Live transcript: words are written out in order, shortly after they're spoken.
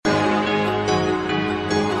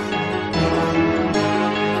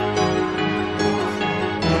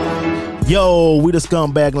Yo, we the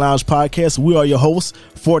Scumbag Lounge Podcast. We are your hosts,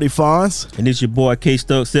 40 Fonz. And it's your boy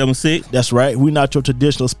K-Stuck76. That's right. We're not your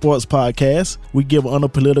traditional sports podcast. We give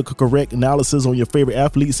unpolitical correct analysis on your favorite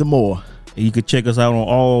athletes and more. And you can check us out on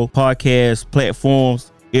all podcast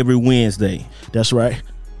platforms every Wednesday. That's right.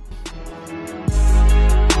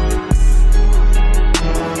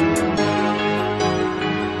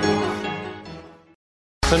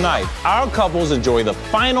 Tonight, our couples enjoy the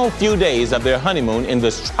final few days of their honeymoon in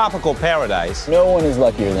this tropical paradise. No one is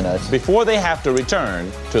luckier than us. Before they have to return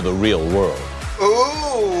to the real world.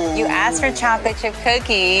 Ooh! You asked for chocolate chip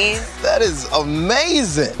cookies. That is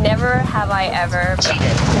amazing. Never have I ever cheated.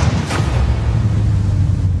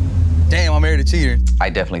 Damn, I married a cheater. I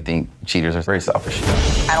definitely think cheaters are very selfish.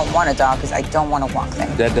 I don't want a dog because I don't want to walk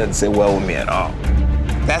them. That doesn't sit well with me at all.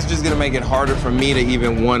 That's just gonna make it harder for me to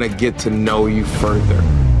even want to get to know you further.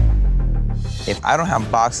 If I don't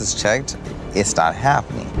have boxes checked, it's not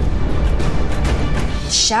happening.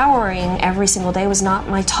 Showering every single day was not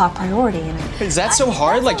my top priority. Is that so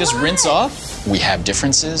hard? Like, just rinse off? We have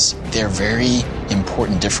differences. They're very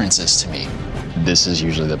important differences to me. This is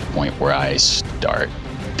usually the point where I start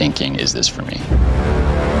thinking, is this for me?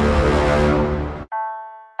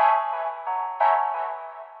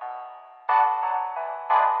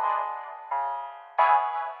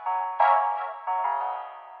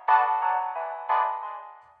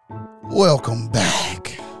 Welcome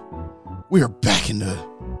back. We are back in the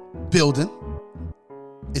building.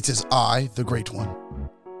 It is I, the great one,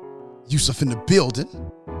 Yusuf in the building.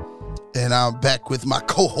 And I'm back with my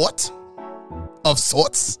cohort of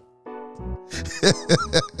sorts.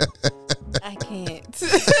 I can't.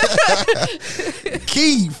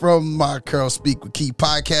 Key from my Curl Speak with Key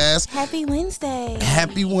podcast. Happy Wednesday.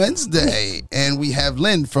 Happy Wednesday. And we have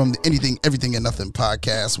Lynn from the Anything, Everything, and Nothing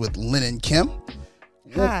podcast with Lynn and Kim.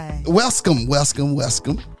 Hi. Welcome.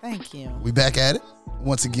 Thank you. We back at it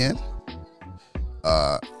once again.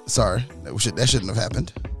 Sorry, that shouldn't have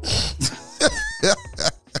happened.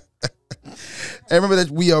 And remember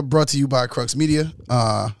that we are brought to you by Crux Media.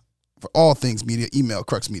 For all things media, email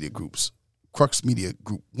Crux Media Groups,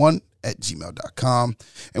 cruxmediagroup1@gmail.com.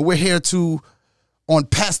 And we're here on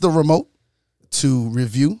Past the Remote to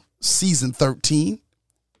review season 13,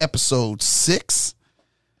 episode 6.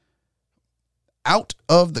 Out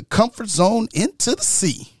of the comfort zone into the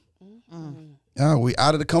sea. Mm-hmm. We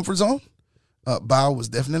out of the comfort zone. Bao was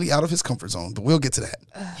definitely out of his comfort zone, but we'll get to that.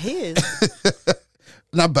 His?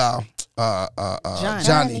 Not Bao.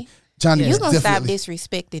 Johnny. Johnny You was gonna stop definitely.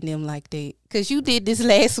 disrespecting them like that? Because you did this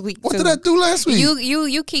last week. What too. did I do last week?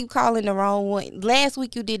 You keep calling the wrong one. Last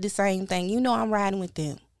week you did the same thing. You know I'm riding with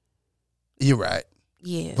them. You're right.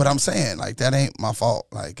 Yeah. But I'm saying, like, that ain't my fault.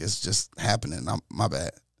 Like, it's just happening. My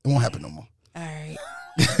bad. It won't happen no more. All right.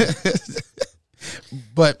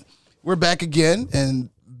 But we're back again, and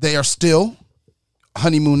they are still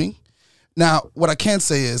honeymooning. Now, what I can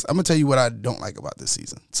say is, I'm going to tell you what I don't like about this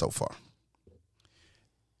season so far.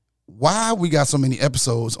 Why we got so many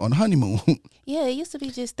episodes on honeymoon? Yeah, it used to be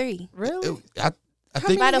just 3. Really? I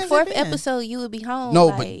think by the 4th episode, you would be home. No,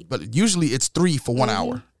 like, but usually it's 3 for 1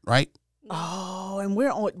 hour, right? Oh, and we're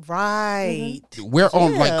on, right. We're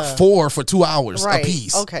on like 4 for 2 hours a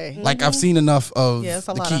piece. Okay. Like I've seen enough of it's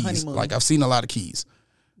a the lot of keys. honeymoon. Like I've seen a lot of keys.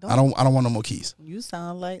 I don't want no more keys. You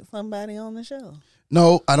sound like somebody on the show.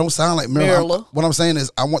 No, I don't sound like Mirla. Mirla. What I'm saying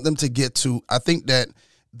is I want them to get to, I think that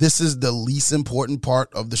this is the least important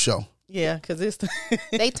part of the show. Yeah, because it's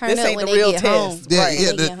they turn this up ain't when the they real get test. home. Yeah,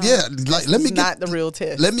 Right. Like let me It's get not the real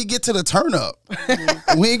test. Let me get to the turn up.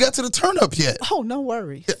 We ain't got to the turn up yet. Oh, no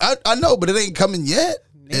worries. I know, but it ain't coming yet.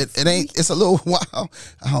 It ain't. It's a little while.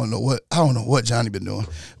 I don't know what Johnny been doing.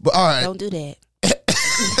 But all right, Don't do that.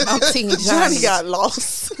 I'm Team Johnny. Johnny got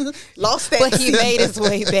lost. Lost that. But he made his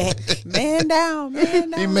way back. Man down.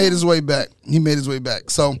 He made his way back.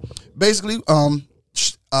 So basically,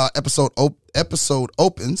 episode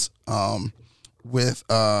opens with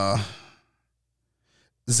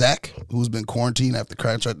Zach, who's been quarantined after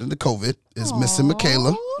contracting the COVID, is missing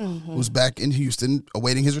Michaela, who's back in Houston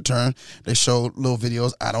awaiting his return. They showed little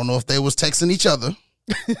videos. I don't know if they was texting each other.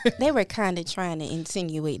 They were kind of trying to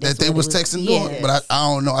insinuate that they was texting, yes. but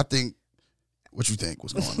I don't know. I think. What you think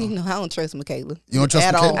was going on? You know, I don't trust Michaela. You don't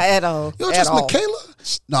trust Michaela? At all. You don't trust Michaela?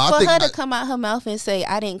 No, I For think her to come out her mouth and say,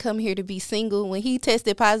 I didn't come here to be single when he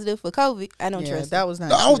tested positive for COVID, I don't trust that her. was not.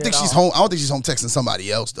 No, I don't think she's home. I don't think she's home texting somebody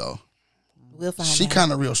else though. We'll find She out.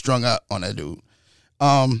 kind of real strung out on that dude.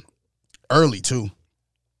 Early too.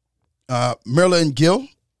 Mirla and Gil,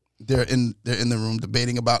 they're in the room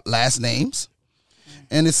debating about last names,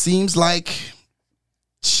 and it seems like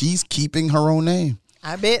she's keeping her own name.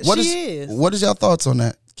 I bet What she is. is. What is y'all thoughts on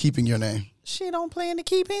that? keeping your name? She don't plan to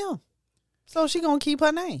keep him. So she gonna keep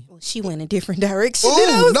her name. Well, she went a different direction.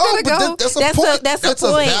 Oh, no, but that's a point. That's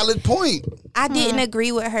a valid point. I didn't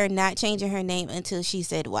agree with her not changing her name until she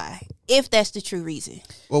said why. If that's the true reason.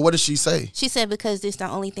 Well, what did she say? She said because this is the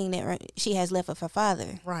only thing that she has left of her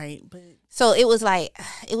father. Right, but so it was like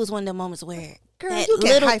it was one of the moments where girl, that you can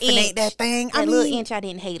little hyphenate inch, that thing. That little inch, I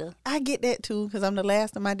didn't hate her. I get that too because I'm the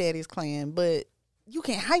last of my daddy's clan. But you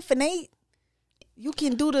can hyphenate. You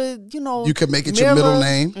can do the, You can make it your middle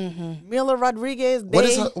name. Mm-hmm. Miller Rodriguez, what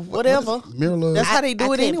is her, whatever. What is Miller? That's how they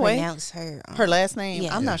do it anyway. Pronounce her last name.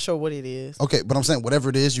 Yeah. I'm not sure what it is. Okay, but I'm saying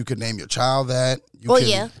whatever it is, you could name your child that.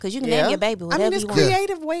 Because you can name your baby whatever there's you want.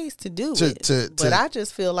 creative ways to do it. But I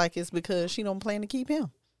just feel like it's because she don't plan to keep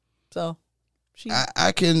him. So she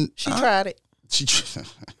tried it.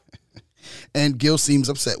 And Gil seems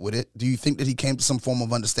upset with it. Do you think that he came to some form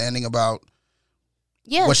of understanding about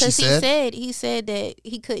what she said? He said that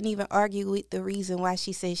he couldn't even argue with the reason why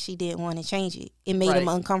she said she didn't want to change it. It made him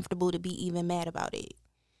uncomfortable to be even mad about it.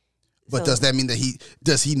 But does that mean that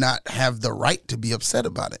he not have the right to be upset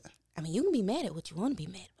about it? I mean, you can be mad at what you want to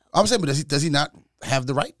be mad about. I'm saying, but does he not have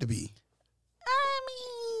the right to be?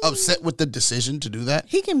 Upset with the decision to do that?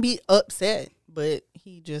 He can be upset, but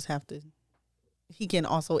he just have to. He can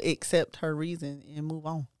also accept her reason and move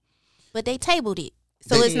on. But they tabled it,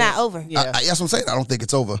 so it's not over. Yeah, that's what I'm saying. I don't think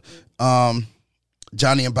it's over.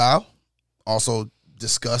 Johnny and Bao also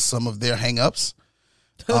discussed some of their hang-ups.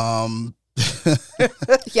 Y'all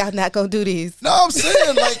not gonna do this. No, I'm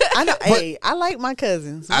saying I know. Hey, I like my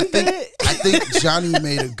cousins. I think Johnny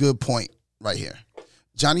made a good point right here.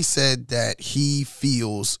 Johnny said that he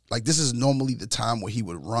feels like this is normally the time where he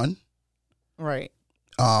would run. Right.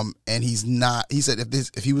 And he's not. He said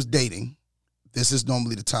if he was dating, this is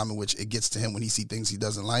normally the time in which it gets to him when he sees things he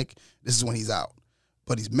doesn't like. This is when he's out.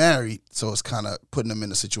 But he's married, so it's kind of putting him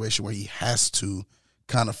in a situation where he has to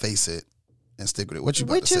kind of face it and stick with it. What you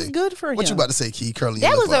about to say? Which is good for him. What you about to say, Key? Curly.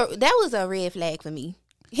 That was a red flag for me.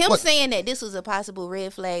 Him saying that this was a possible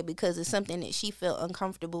red flag because it's something that she felt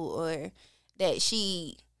uncomfortable or that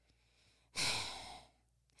she,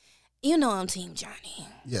 I'm Team Johnny.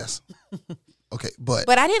 Yes. Okay, but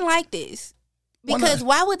I didn't like this because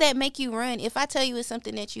why would that make you run? If I tell you it's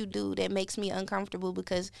something that you do that makes me uncomfortable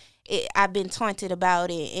because I've been taunted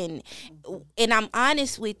about it and I'm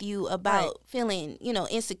honest with you about feeling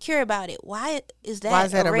insecure about it. Why is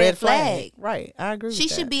that a red flag? Right, I agree. She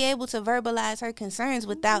should be able to verbalize her concerns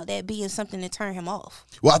without that being something to turn him off.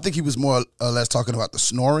 Well, I think he was more or less talking about the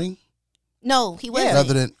snoring. No, he wasn't.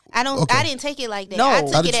 Rather than I didn't take it like that. No. I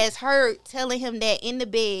took it as her telling him that in the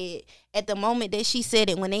bed at the moment that she said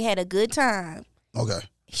it when they had a good time. Okay.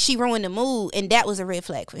 She ruined the mood, and that was a red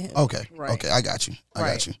flag for him. Okay. Right. Okay, I got you. I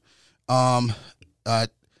got you.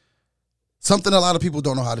 Something a lot of people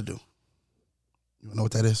don't know how to do. You know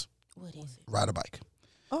what that is? What is it? Ride a bike.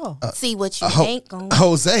 Oh. See what you ain't going.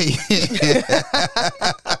 Jose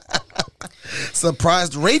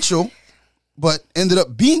surprised Rachel, but ended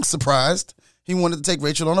up being surprised. He wanted to take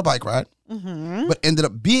Rachel on a bike ride, but ended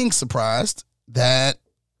up being surprised that,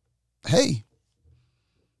 hey,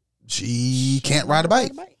 she can't ride a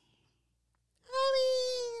bike.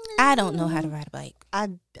 I don't know how to ride a bike. I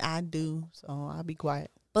do, so I'll be quiet.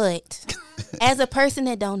 But as a person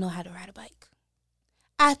that don't know how to ride a bike,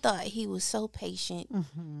 I thought he was so patient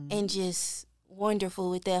and just wonderful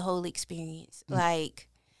with that whole experience. Like,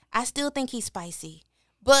 I still think he's spicy,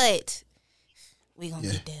 but we gonna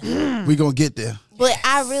get there. We gonna get there. But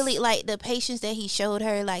I really like the patience that he showed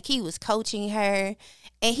her. Like, he was coaching her,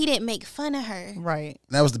 and he didn't make fun of her. Right.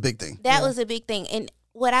 That was the big thing. That was a big thing. And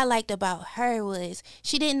what I liked about her was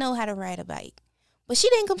she didn't know how to ride a bike, but she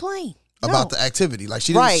didn't complain about the activity. Like,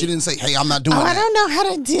 she didn't say, hey, I'm not doing that. I don't know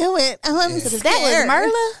how to do it. That was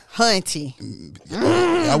Merla? Hunty.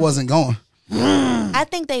 I wasn't going. I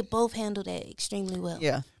think they both handled that extremely well.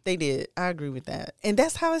 Yeah, they did. I agree with that. And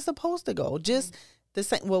that's how it's supposed to go. Just the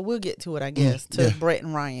same. Well, we'll get to it, I guess, to Brett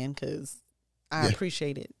and Ryan, because I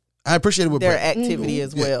appreciate it. I appreciate it with their Brett. activity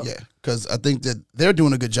as well. Yeah, because I think that they're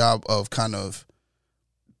doing a good job of kind of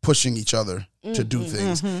pushing each other to do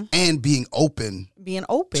things and being open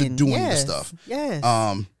to doing the stuff. Yes.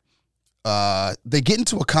 They get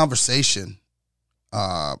into a conversation,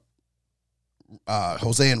 Jose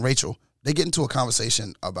and Rachel, they get into a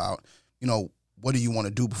conversation about, what do you want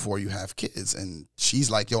to do before you have kids? And she's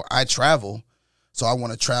like, I travel. So I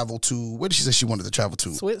want to travel to, where did she say she wanted to travel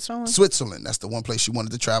to? Switzerland. That's the one place she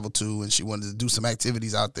wanted to travel to, and she wanted to do some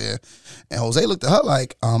activities out there. And Jose looked at her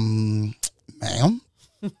like, ma'am.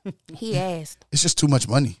 He asked. It's just too much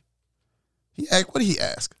money. What did he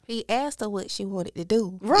ask? He asked her what she wanted to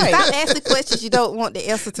do. Right. Stop asking questions you don't want the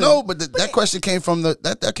answer to. No, but that question came from the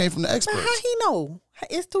came from the experts. But how he know?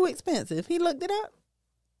 It's too expensive. He looked it up.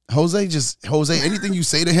 Jose, anything you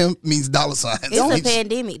say to him means dollar signs. It's a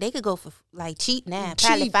pandemic. They could go for like cheap now,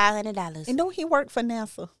 probably $500. And don't he work for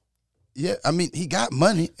NASA? Yeah, I mean, he got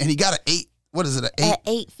money and he got an 8. What is it? An 8? At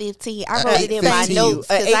 815. I wrote it in my notes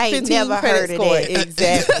because I ain't never heard of that.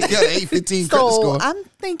 Exactly. He got an 815 credit score. I'm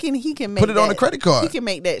thinking he can make Put it on a credit card. He can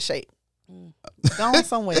make that shape. Go on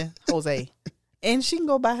somewhere, Jose. And she can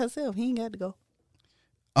go by herself. He ain't got to go.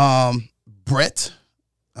 Brett.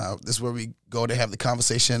 This is where we go to have the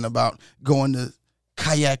conversation about going to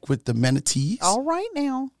kayak with the manatees. All right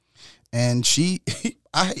now. And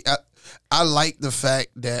I like the fact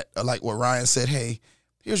that, like what Ryan said, hey,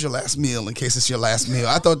 here's your last meal in case it's your last meal.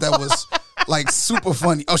 I thought that was like super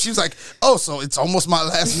funny. Oh, she was like, oh, so it's almost my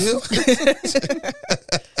last meal?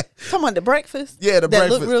 Talking about the breakfast? Yeah, the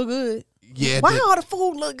breakfast. That look real good. Yeah. Why all the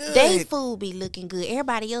food look good? They food be looking good.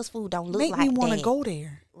 Everybody else food don't look like that. Make me want to go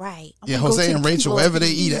there. Right. Yeah, Jose and Rachel, wherever they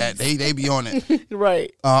eat at, they be on it.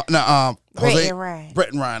 Right. Brett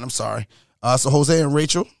and Ryan, I'm sorry. So Jose and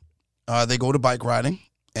Rachel, they go to bike riding,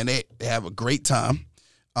 and they have a great time.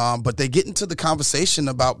 But they get into the conversation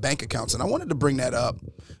about bank accounts, and I wanted to bring that up.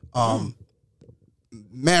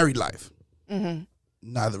 Married life. Mm-hmm.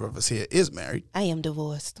 Neither of us here is married. I am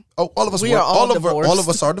divorced. Oh, all of us. We are all divorced. All of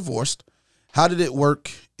us are divorced. How did it work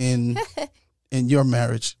in your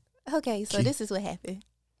marriage? Okay, so this is what happened.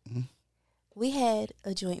 Mm-hmm. We had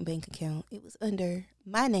a joint bank account. It was under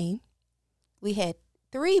my name. We had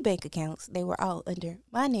 3 bank accounts. They were all under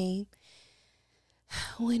my name.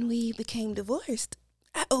 When we became divorced,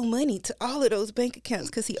 I owe money to all of those bank accounts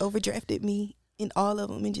because he overdrafted me in all of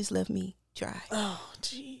them and just left me dry. Oh,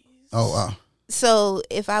 jeez. Oh, wow. So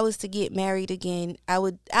if I was to get married again, I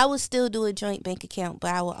would still do a joint bank account,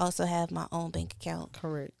 but I would also have my own bank account.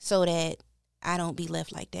 Correct. So that I don't be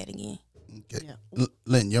left like that again. Okay. Yeah.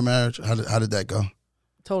 Lynn, your marriage, how did that go?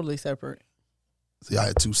 Totally separate. So y'all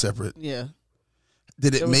had 2 separate. Yeah.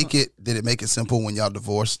 Did it make it simple when y'all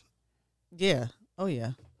divorced? Yeah. Oh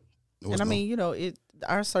yeah. And I mean,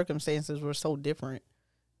 our circumstances were so different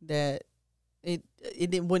that it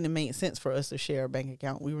wouldn't have made sense for us to share a bank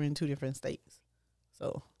account. We were in 2 different states.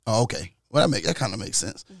 So. Oh, okay. Well, that kind of makes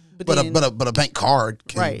sense. But a bank card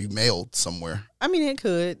can be mailed somewhere. I mean, it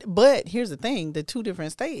could. But here's the thing: the 2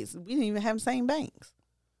 different states, we didn't even have the same banks.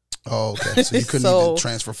 Oh, okay. So you couldn't even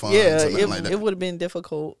transfer funds. Yeah, or nothing like that. It would have been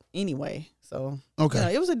difficult anyway. So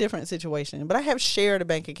okay, it was a different situation. But I have shared a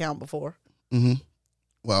bank account before. Mm-hmm.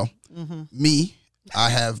 Well, me, I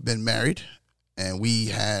have been married, and we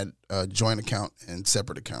had a joint account and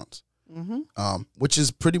separate accounts. Mm-hmm. Which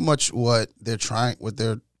is pretty much what they're trying, what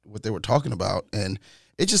they were talking about, and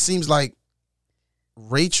it just seems like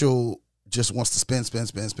Rachel just wants to spend,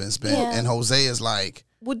 yeah. And Jose is like,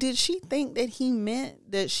 well, did she think that he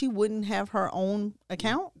meant that she wouldn't have her own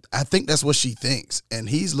account? I think that's what she thinks, and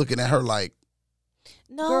he's looking at her like,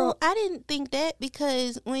 no, girl, I didn't think that,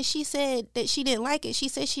 because when she said that she didn't like it, she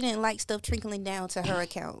said she didn't like stuff trickling down to her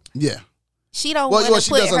account. Yeah. She don't want to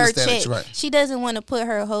put her check. Right. She doesn't want to put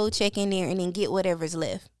her whole check in there and then get whatever's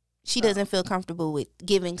left. She doesn't feel comfortable with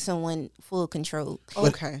giving someone full control.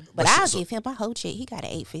 Okay. But I'll give him my whole check. He got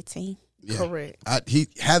an 815. Yeah. Correct. He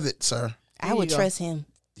have it, sir. I would trust him.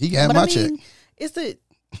 He got my check.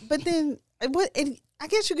 But then I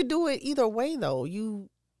guess you could do it either way though. You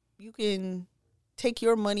can take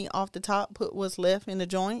your money off the top, put what's left in the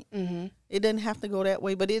joint. Mm-hmm. It doesn't have to go that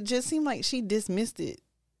way, but it just seemed like she dismissed it.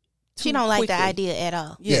 She don't like the idea at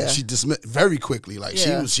all. Yeah, she dismissed very quickly. Like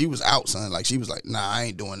she was out, son. Like she was like, nah, I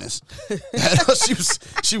ain't doing this.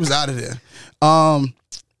 she was out of there.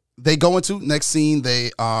 They go into next scene.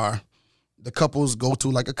 The couples go to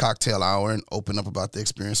like a cocktail hour and open up about the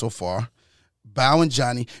experience so far. Bao and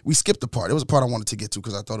Johnny, we skipped the part. It was a part I wanted to get to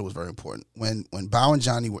because I thought it was very important. When Bao and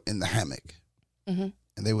Johnny were in the hammock and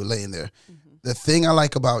they were laying there, the thing I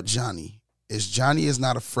like about Johnny is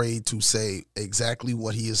not afraid to say exactly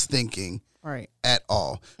what he is thinking at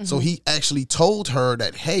all. Mm-hmm. So he actually told her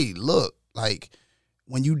that, hey, look, like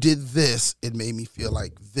when you did this, it made me feel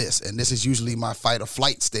like this. And this is usually my fight or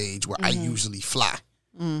flight stage where I usually fly.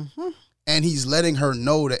 Mm-hmm. And he's letting her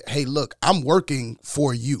know that, hey, look, I'm working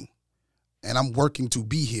for you and I'm working to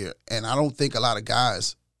be here. And I don't think a lot of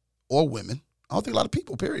guys or women, I don't think a lot of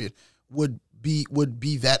people, period, would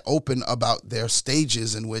be that open about their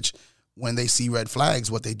stages in which when they see red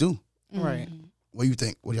flags, what they do. Right. What do you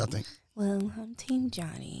think? What do y'all think? Well, I'm Team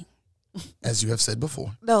Johnny. As you have said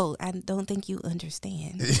before. No, I don't think you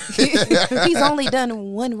understand. He's only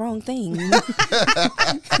done one wrong thing.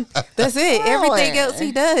 The That's it. Everything else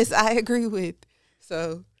he does, I agree with.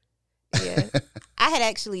 So, yeah. I had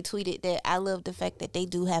actually tweeted that I love the fact that they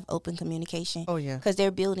do have open communication. Oh, yeah. Because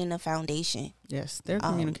they're building a foundation. Yes, their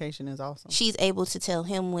communication is awesome. She's able to tell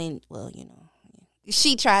him when,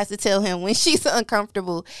 she tries to tell him when she's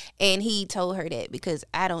uncomfortable, and he told her that because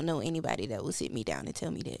I don't know anybody that will sit me down and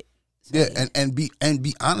tell me that. So, yeah, and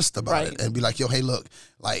be honest about it and be like, yo, hey, look,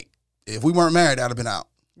 like if we weren't married, I'd have been out.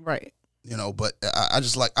 Right. But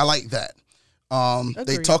I like that.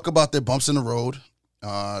 They talk about their bumps in the road.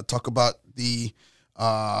 Talk about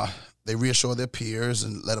they reassure their peers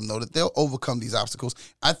and let them know that they'll overcome these obstacles.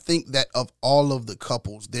 I think that of all of the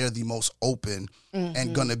couples, they're the most open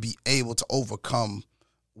and going to be able to overcome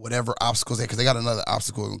whatever obstacles there, because they got another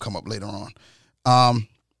obstacle going to come up later on.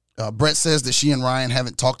 Brett says that she and Ryan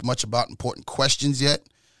haven't talked much about important questions yet,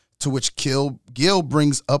 to which Gil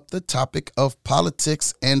brings up the topic of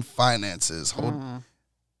politics and finances.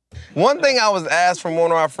 One thing I was asked from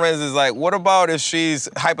one of our friends is like, what about if she's,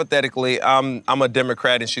 hypothetically, I'm a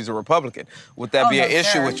Democrat and she's a Republican? Would that be an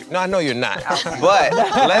issue with you? No, I know you're not. But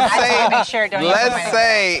let's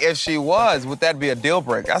say if she was, would that be a deal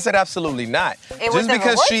breaker? I said absolutely not. It would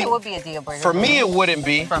be a deal breaker. For me, it wouldn't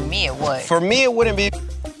be. For me, it would. For me, it wouldn't be.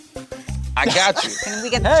 I got you. Can we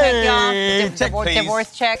get the check, y'all?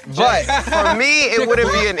 Divorce check? But for me, it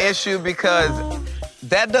wouldn't be an issue because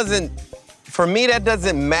that doesn't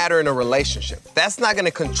matter in a relationship. That's not going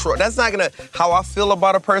to control, that's not going to, how I feel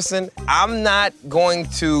about a person, I'm not going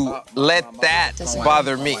to let that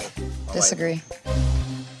bother me. Disagree.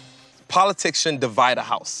 Politics shouldn't divide a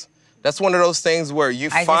house. That's one of those things where you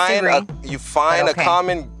find a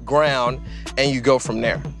common ground and you go from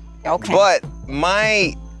there. Okay. But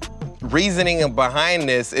my reasoning behind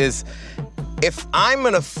this is, if I'm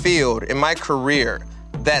in a field in my career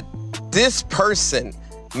that this person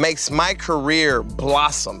makes my career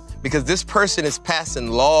blossom because this person is passing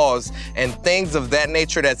laws and things of that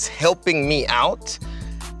nature that's helping me out,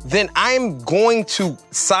 then I'm going to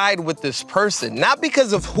side with this person. Not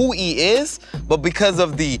because of who he is, but because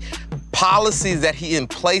of the policies that he in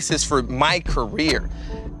places for my career.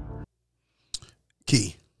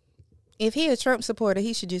 Key. If he a Trump supporter,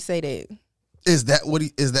 he should just say that. Is that what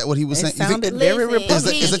he was saying? Sounded very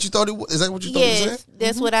Republican. Is that you thought it was? Is that what you thought he was saying?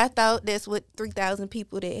 That's what I thought. That's what 3,000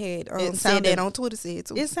 people that had said that on Twitter said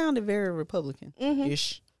too. It sounded very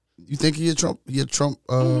Republican-ish. You think he a Trump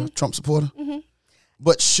Trump supporter?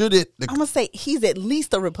 But should it? I'm gonna say he's at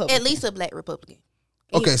least a Republican. At least a black Republican.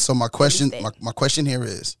 Okay, so my question here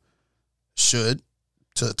is, should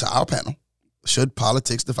to our panel, should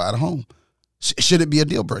politics divide a home? Should it be a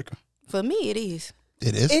deal breaker? For me, it is.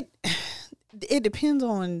 It is. It depends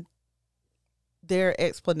on their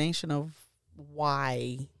explanation of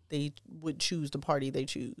why they would choose the party they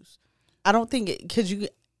choose. I don't think because you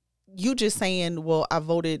just saying, well, I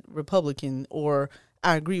voted Republican or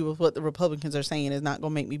I agree with what the Republicans are saying is not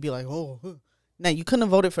going to make me be like, oh. Now, you couldn't have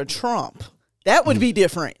voted for Trump. That would be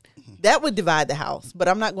different. That would divide the House. But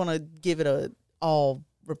I'm not going to give it all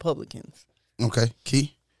Republicans. Okay.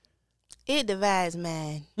 Key? It divides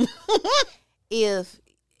mine. If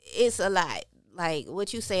it's a lot. Like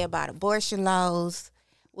what you say about abortion laws,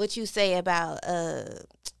 what you say about,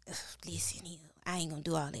 listen here, I ain't going to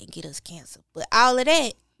do all that and get us canceled. But all of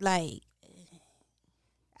that, like,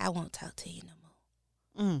 I won't talk to you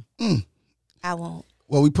no more. I won't.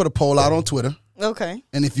 Well, we put a poll out on Twitter. Okay.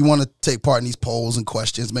 And if you want to take part in these polls and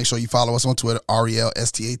questions, make sure you follow us on Twitter,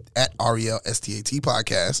 RELSTA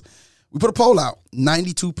podcast. We put a poll out.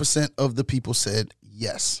 92% of the people said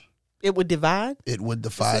yes. It would divide? It would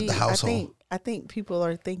divide the household. I think people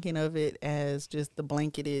are thinking of it as just the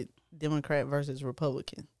blanketed Democrat versus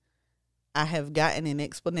Republican. I have gotten an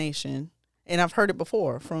explanation, and I've heard it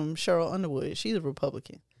before from Cheryl Underwood. She's a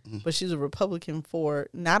Republican, but she's a Republican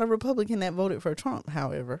not a Republican that voted for Trump,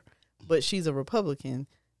 however, but she's a Republican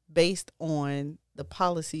based on the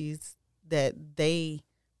policies that they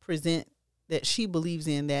present that she believes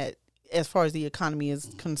in, that as far as the economy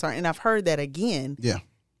is concerned. And I've heard that again. Yeah.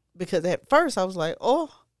 Because at first I was like,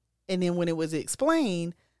 oh, and then when it was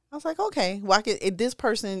explained, I was like, okay, well, this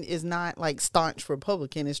person is not like staunch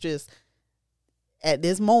Republican. It's just at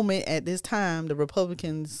this moment, at this time, the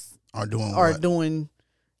Republicans are doing,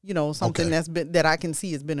 something that I can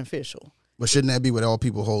see is beneficial. But shouldn't that be what all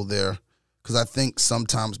people hold there? Because I think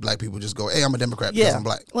sometimes black people just go, hey, I'm a Democrat because I'm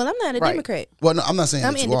black. Well, I'm not a Democrat. Well, no, I'm not saying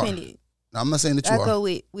I'm that you independent. No, I'm not saying that you are. I go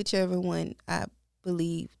with whichever one I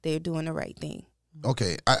believe they're doing the right thing.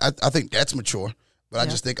 Okay, I think that's mature. But I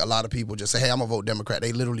just think a lot of people just say, hey, I'm going to vote Democrat.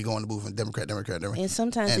 They literally go in the booth and Democrat. And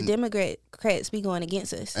sometimes the Democrats be going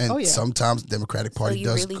against us. And sometimes the Democratic Party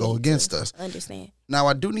does really go against us. Understand. Now,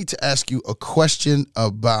 I do need to ask you a question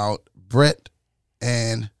about Brett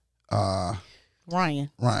and Ryan.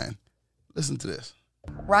 Listen to this.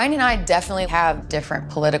 Ryan and I definitely have different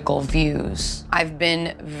political views. I've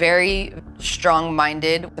been very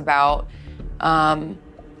strong-minded about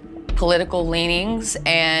political leanings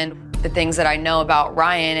and the things that I know about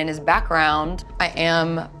Ryan and his background. I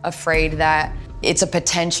am afraid that it's a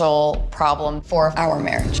potential problem for our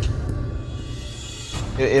marriage.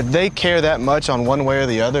 If they care that much on one way or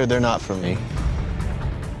the other, they're not for me.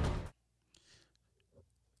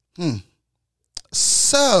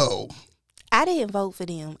 So I didn't vote for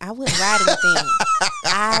them. I wasn't riding with them.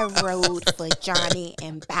 I rode for Johnny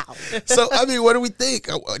and Bow. So, I mean, what do we think?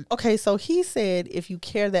 Okay, so he said if you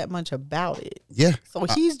care that much about it. Yeah. So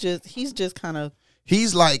he's just kind of.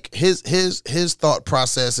 He's like, his thought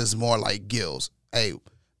process is more like Gil's. Hey,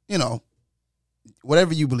 you know,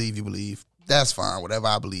 whatever you believe. That's fine. Whatever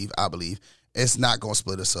I believe. It's not going to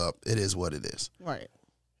split us up. It is what it is. Right.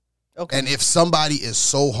 Okay. And if somebody is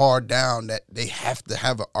so hard down that they have to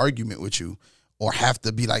have an argument with you or have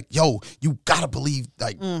to be like, yo, you got to believe,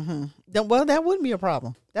 like. Well, that wouldn't be a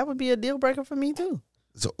problem. That would be a deal breaker for me, too.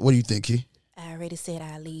 So what do you think, Key? I already said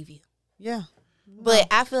I'll leave you. Yeah. But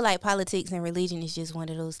I feel like politics and religion is just one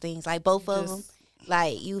of those things. Like, both of them,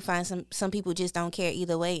 like, you find some people just don't care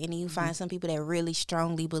either way, and then you find some people that really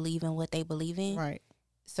strongly believe in what they believe in. Right.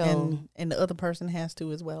 So and the other person has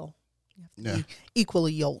to as well. You have Yeah. to be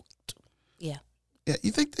equally yoked. Yeah. Yeah,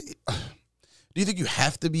 you think do you think you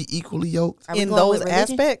have to be equally yoked? In those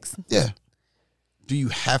aspects? Yeah. Do you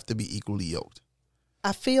have to be equally yoked?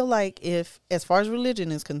 I feel like if, as far as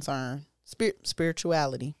religion is concerned,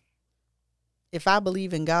 spirituality, if I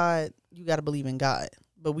believe in God, you got to believe in God.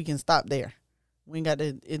 But we can stop there. We ain't got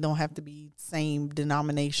to, it don't have to be same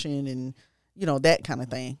denomination and, you know, that kind of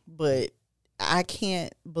thing. But I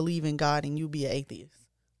can't believe in God and you be an atheist.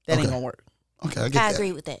 That ain't going to work. Okay, I get that. I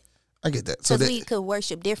agree with that. I get that. So Because we could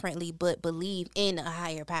worship differently, but believe in a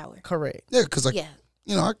higher power. Correct. Yeah, because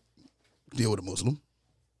you know, I deal with a Muslim.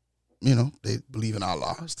 You know, they believe in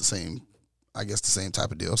Allah. It's the same, I guess, the same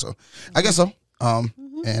type of deal. So I guess so.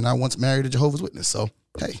 And I once married a Jehovah's Witness. So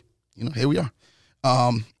hey, you know, here we are.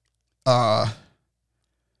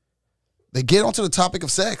 They get onto the topic of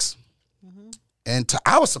sex, and to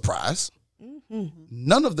our surprise,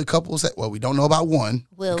 none of the couples that we don't know about one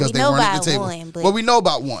because they weren't at the table. Well, we know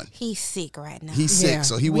about one. He's sick right now. He's sick,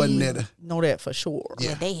 so he wasn't there to know that for sure.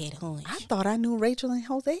 Yeah, they had hunch. I thought I knew Rachel and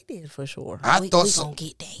Jose did for sure. I thought so. Gonna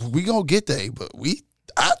get there. We gonna get there, but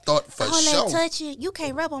I thought for all sure. that touching, you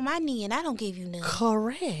can't rub on my knee and I don't give you nothing.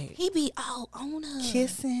 Correct. He be all on her,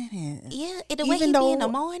 kissing and the way he be in the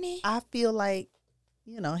morning. I feel like,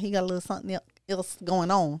 you know, he got a little something else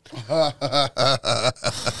going on.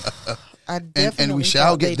 I definitely and we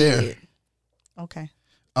shall get there. Did. Okay.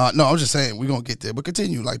 No, I'm just saying we're gonna get there, but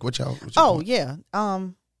continue. Like what y'all? Yeah.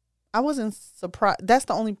 I wasn't surprised. That's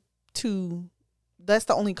the only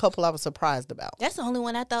couple I was surprised about. That's the only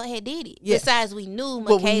one I thought had did it. Yeah. Besides, we knew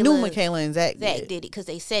Michaela. But we knew Michaela and Zach did it because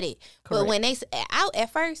they said it. Correct. But when they out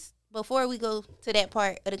at first, before we go to that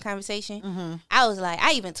part of the conversation, I was like,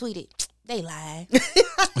 I even tweeted, they lied.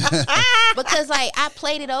 Because like I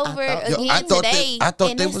played it over again today,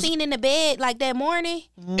 and then seen in the bed like that morning.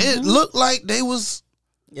 It looked like they was.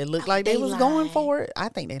 It looked like they was going for it. I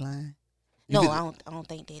think they lying. No, I don't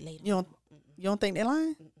think they laid. You don't think they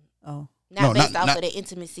lying? Oh. Not based off of the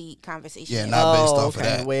intimacy conversation. Yeah, not based off of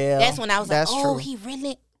that. Well, that's when I was like, true. he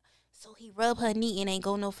really. So he rubbed her knee and ain't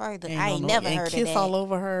go no further. I ain't never heard of that. Kiss all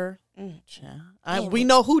over her. We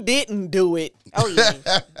know who didn't do it. Oh yeah,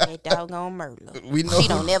 that doggone murder. We know she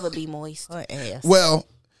don't never be moist. Her ass. Well,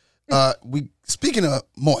 speaking of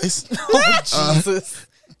moist. Jesus.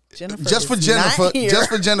 Jennifer just for Jennifer,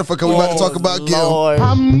 because we about to talk about Gil.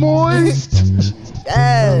 I'm moist.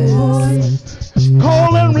 Yes.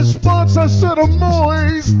 Call and response, I said I'm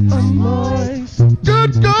moist. I'm moist.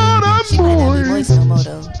 Good God, I'm moist. No more,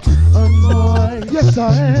 though. I'm moist. Yes,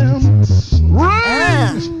 I am.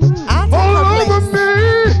 Rain all over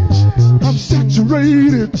me. I'm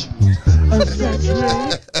saturated.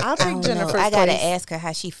 I'll take Jennifer. I gotta ask her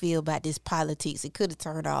how she feel about this politics. It could have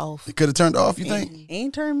turned her off. It could have turned her off. You think?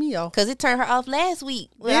 Ain't turned me off because it turned her off last week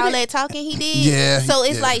with all that talking he did. Yeah. So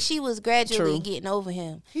it's like she was gradually getting over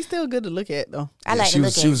him. He's still good to look at though. I like to look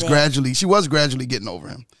at. She was gradually getting over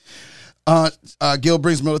him. Gil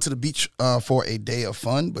brings Miller to the beach for a day of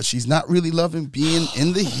fun, but she's not really loving being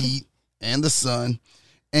in the heat and the sun.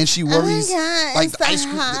 and she worries God, like it's the so ice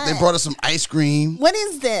cream. hot. They brought us some ice cream. What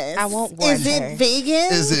is this? I won't warn Is it her.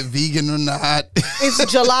 vegan? Is it vegan or not? It's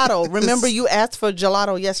gelato. Remember, you asked for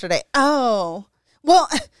gelato yesterday. Oh, well,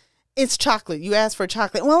 it's chocolate. You asked for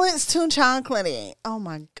chocolate. Well, it's too chocolatey. Oh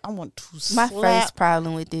my! I want to My slap. first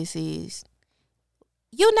problem with this is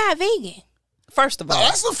you're not vegan. First of all,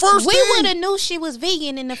 that's the first We thing. would have knew she was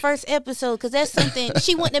vegan in the first episode because that's something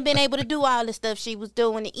she wouldn't have been able to do all the stuff she was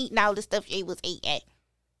doing and eating all the stuff she was eating.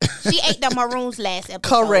 She ate the maroons last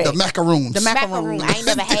episode. Correct. The macaroons. The macaroons. I ain't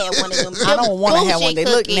never had one of them. I don't want to have one. They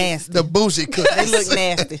look cookies. nasty. The bougie cookies. They look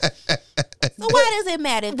nasty. So why does it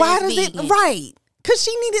matter if Why that's does vegan? it? Right? Because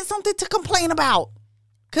she needed something to complain about.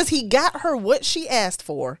 Because he got her what she asked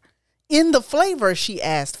for in the flavor she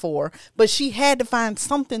asked for, but she had to find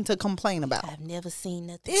something to complain about. I've never seen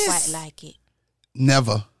nothing This- quite like it.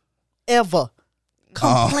 Never. Ever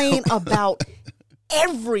complain about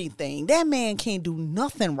everything. That man can't do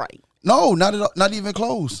nothing right. No, not at all. Not even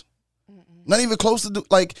close. Not even close to do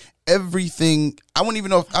like everything. I don't even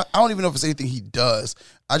know if it's anything he does.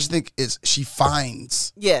 I just think it's she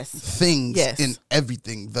finds Yes. things Yes. in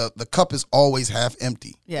everything. The cup is always half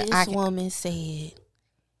empty. Yeah. This woman said,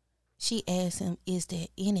 she asked him, is there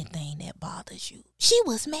anything that bothers you? She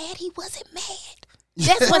was mad he wasn't mad.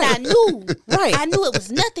 That's what I knew. Right. I knew it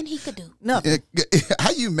was nothing he could do. Nothing. How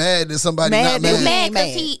you mad that somebody Mad not that mad?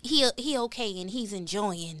 Mad because he okay and he's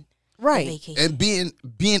enjoying the Right. vacation. And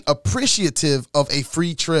being appreciative of a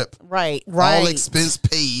free trip. Right. All Right. expense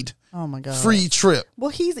paid. Oh my God. Free trip. Well,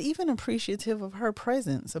 he's even appreciative of her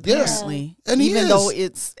presence, Yes. apparently. And he even is. though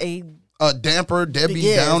it's a Damper, Debbie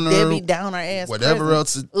yes, Downer, Debbie Downer ass, whatever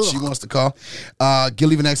presence. else she wants to call.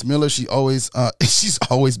 Gilly Van X Miller, she's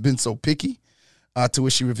always been so picky, to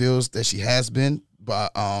which she reveals that she has been,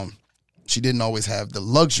 but she didn't always have the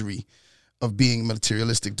luxury of being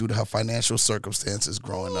materialistic due to her financial circumstances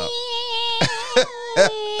growing up.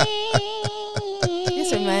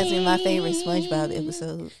 This reminds me of my favorite SpongeBob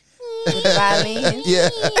episode with the violins. Yeah.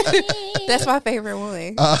 That's my favorite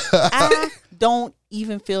one. I don't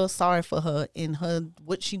even feel sorry for her in her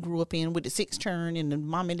what she grew up in with the 6 churn and the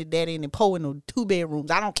mom and the daddy and the Poe in the 2 bedrooms.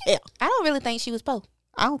 I don't care. I don't really think she was Poe.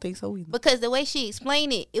 I don't think so either. Because the way she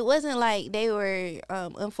explained it, it wasn't like they were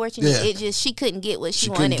unfortunate. Yeah. It just she couldn't get what she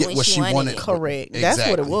couldn't wanted get when what she she wanted wanted. it. Correct. Exactly. That's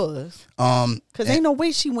what it was. Because and ain't no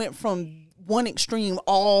way she went from one extreme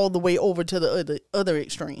all the way over to the other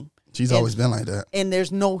extreme. She's And- always been like that. And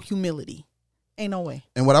there's no humility. Ain't no way.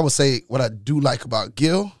 And what I would say, what I do like about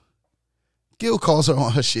Gil calls her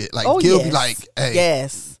on her shit. Like, Oh, Gil yes. be like, hey.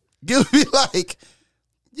 Yes. Gil be like,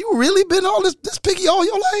 you really been all this picky all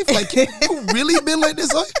your life? Like, you really been like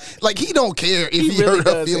this? Like, he don't care if he really hurt her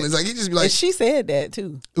doesn't. feelings. Like, he just be like, And she said that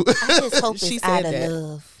too. I just hope She it's said out of that.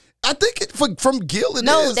 love. I think from Gil it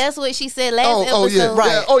No, is. that's what she said last Oh, episode. yeah, right.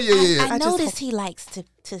 Yeah. Oh, yeah, yeah, yeah. I I just noticed he likes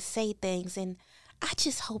to say things, and I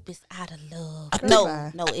just hope it's out of love. Goodbye.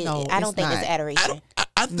 No, No, I don't it's think it's not. adoration.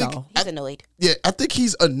 I think No. He's annoyed. Yeah, I think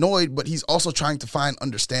he's annoyed, but he's also trying to find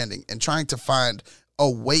understanding and trying to find a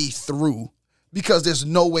way through, because there's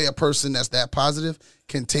no way a person that's that positive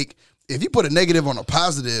can take, if you put a negative on a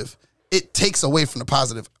positive, it takes away from the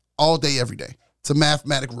positive all day, every day. It's a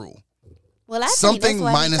mathematic rule. Well, I Something think that's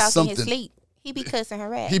why minus he talking in his something. sleep. He be cussing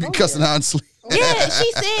her ass. He be cussing out in sleep. Yeah,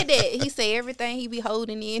 she said that. He say everything he be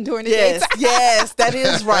holding in during the Yes, daytime. yes, that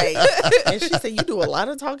is right. And she said, you do a lot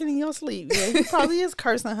of talking in your sleep. Yeah, he probably is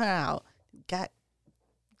cursing her out. Got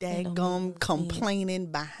daggum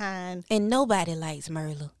complaining behind. And nobody likes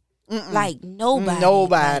Merla. Like, nobody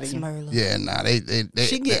likes Merla. Yeah, nah, they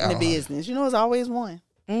She get in the business. You know, it's always one.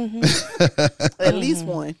 Mm-hmm. At least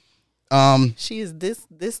one. She is this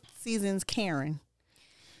season's Karen.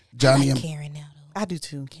 Johnny I and like Karen now, though. I do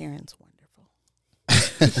too. Karen's wonderful.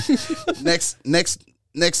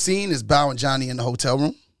 next scene is Bao and Johnny in the hotel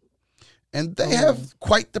room, and they have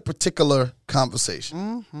quite the particular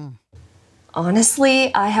conversation.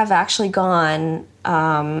 Honestly, I have actually gone.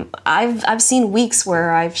 I've seen weeks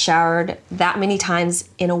where I've showered that many times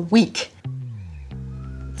in a week.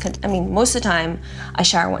 I mean, most of the time I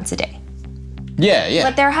shower once a day. Yeah.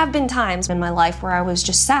 But there have been times in my life where I was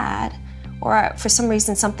just sad, or for some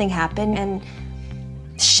reason something happened, and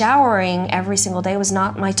showering every single day was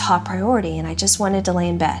not my top priority, and I just wanted to lay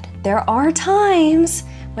in bed. There are times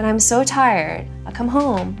when I'm so tired, I come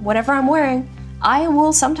home, whatever I'm wearing, I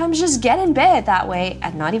will sometimes just get in bed that way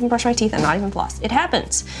and not even brush my teeth and not even floss. It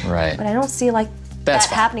happens. Right. But I don't see like That's that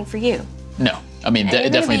fine. happening for you. No. I mean, And it you're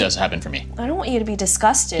definitely gonna does happen for me. I don't want you to be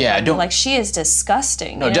disgusted. Yeah, I don't- Like, she is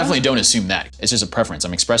disgusting. No, you know? definitely don't assume that. It's just a preference.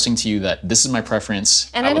 I'm expressing to you that this is my preference.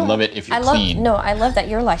 And I would don't- love it if you're I love, clean. No, I love that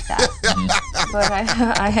you're like that. But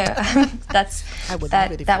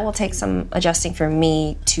that will take some adjusting for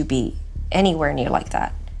me to be anywhere near like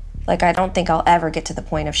that. Like, I don't think I'll ever get to the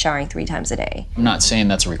point of showering 3 times a day. I'm not saying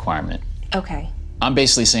that's a requirement. Okay. I'm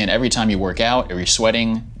basically saying every time you work out or you're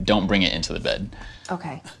sweating, don't bring it into the bed.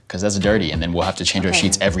 Okay. Because that's dirty, and then we'll have to change our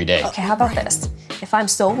sheets every day. Okay, how about this? If I'm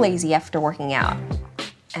so lazy after working out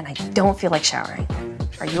and I don't feel like showering,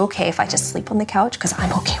 are you okay if I just sleep on the couch? Because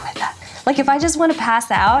I'm okay with that. Like, if I just want to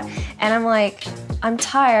pass out and I'm like, I'm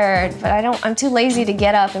tired, but I'm too lazy to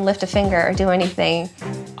get up and lift a finger or do anything.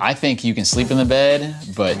 I think you can sleep in the bed,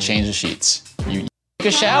 but change the sheets. You take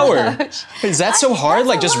a shower. Is that so hard?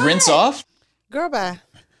 Like, just rinse off? Girl, bye.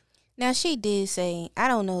 Now, she did say, I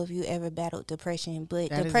don't know if you ever battled depression, but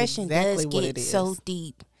That is depression exactly does what get it is. so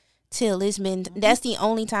deep till it's been, that's the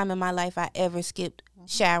only time in my life I ever skipped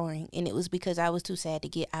showering, and it was because I was too sad to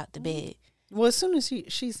get out the bed. Well, as soon as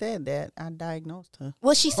she said that, I diagnosed her.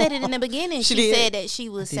 Well, she said it in the beginning. She did. said that she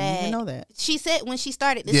was I didn't sad. even know that. She said when she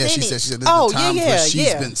started the Yeah, sentence. she said there's been times where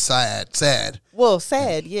she's been sad. Well,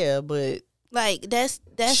 sad, yeah, but like that's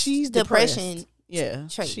she's depression. depressed. Yeah,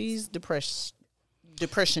 traits. she's depressioned.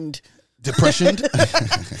 Depressioned?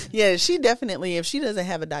 Yeah, she definitely, if she doesn't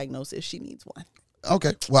have a diagnosis, she needs one.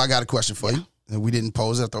 Okay. Well, I got a question for you. And we didn't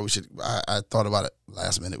pose it. I thought we should. I thought about it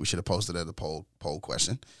last minute. We should have posted it as a poll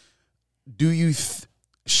question. Do you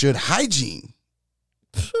should hygiene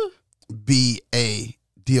be a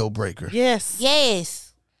deal breaker? Yes.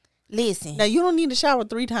 Yes. Listen. Now, you don't need to shower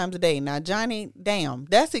 3 times a day. Now, Johnny, damn,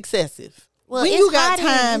 that's excessive. Well, when it's you got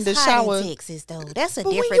hot time to it's hot shower, in Texas though. That's a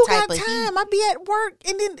but different when you type got of time, heat. I be at work,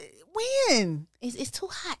 and then when? It's too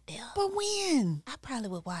hot there. But when? I probably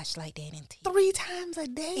would wash like that in 3 times a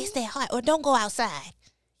day. It's that hot. Or don't go outside.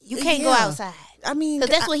 You can't go Yeah. outside. I mean,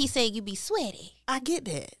 because that's what he said. You be sweaty. I get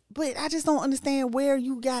that, but I just don't understand where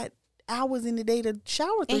you got hours in the day to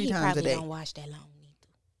shower 3 And he times a probably day. don't wash that long.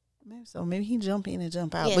 Maybe so. Maybe he jump in and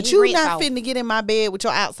jump out. Yeah, But he you rinse not out. fitting to get in my bed with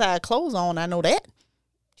your outside clothes on. I know that.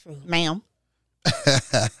 True. Ma'am.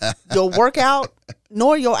 Your workout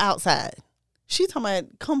nor your outside. She talking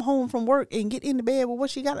about come home from work and get in the bed with what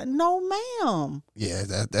she got. No, ma'am. Yeah,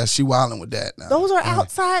 that's she wilding with that now. Those are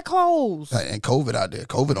outside clothes. And COVID out there.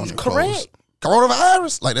 COVID on your Correct. clothes.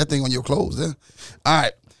 Coronavirus. Like that thing on your clothes. Yeah. All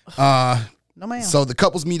right. No, ma'am. So the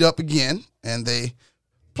couples meet up again and they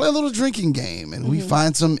play a little drinking game, and we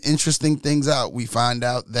find some interesting things out. We find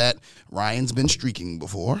out that Ryan's been streaking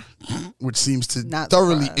before, which seems to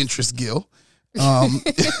thoroughly interest Gil.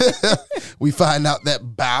 We find out that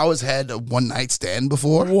Bao has had a one-night stand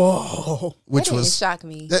before. Whoa. Which That didn't was shock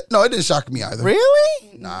me. No, it didn't shock me either.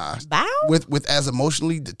 Really? Nah. Bao? With as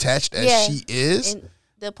emotionally detached as Yeah. she is. And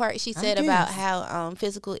the part she I said about guess. how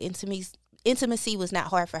physical intimacy was not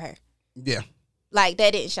hard for her. Yeah. Like,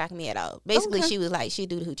 that didn't shock me at all. Basically, Okay. she was like, she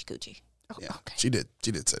do the hoochie coochie. Yeah. She did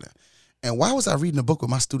say that. And why was I reading a book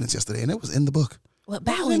with my students yesterday? And it was in the book. What,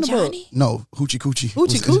 What was Bow in and the book? Johnny? No, Hoochie Coochie.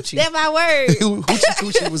 Hoochie Coochie. That's my word. Hoochie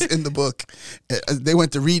Coochie was in the book. They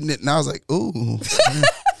went to reading it, and I was like, ooh.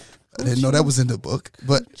 I didn't know that was in the book.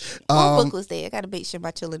 But What book was there? I got to make sure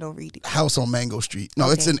my children don't read it. House on Mango Street.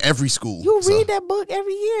 No, it's Okay. in every school. You so read that book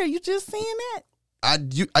every year. You just saying that? I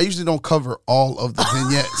usually don't cover all of the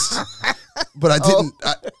vignettes. But I didn't.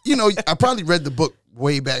 I probably read the book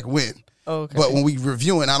way back when. Okay. But when we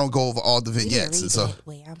reviewing, I don't go over all the You didn't vignettes. read And so that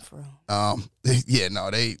way I'm from.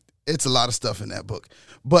 it's a lot of stuff in that book.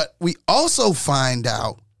 But we also find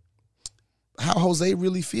out how Jose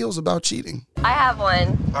really feels about cheating. I have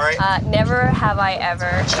one. All right. Never have I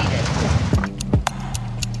ever cheated.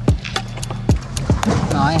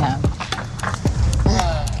 No, I have.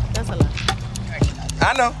 That's a lot.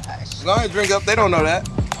 I know. As long as you drink up, they don't know that.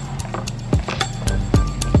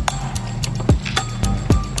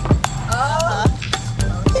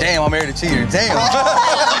 Damn, I'm married a cheater. Damn.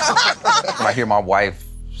 When I hear my wife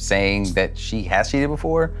saying that she has cheated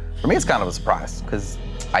before, for me it's kind of a surprise because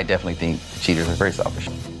I definitely think cheaters are very selfish.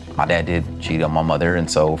 My dad did cheat on my mother, and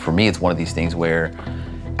so for me it's one of these things where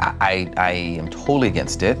I am totally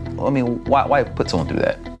against it. I mean, why put someone through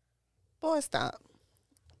that? Boy, stop.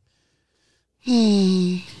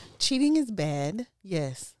 Cheating is bad,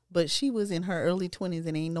 yes. But she was in her early 20s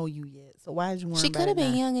and ain't know you yet. So why did you worry She about could have it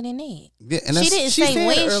been now? younger than that. Yeah, and She that's, didn't she say said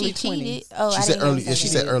when early she cheated. 20s. Oh, she I said didn't hear early. her Yeah, say she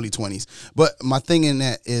that. said early 20s. But my thing in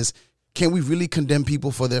that is, can we really condemn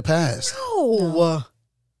people for their past? No.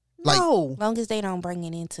 Like- No. Long as they don't bring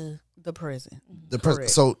it into The present. The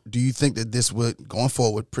so, do you think that this would going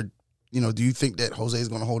forward? Do you think that Jose is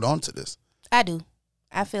going to hold on to this? I do.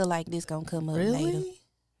 I feel like this gonna come up later. Really?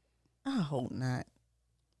 I hope not.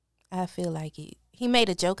 I feel like it. He made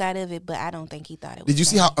a joke out of it, but I don't think he thought it was. Did you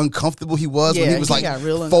see how uncomfortable he was when he was like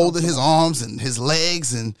folding his arms and his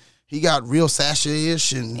legs, and he got real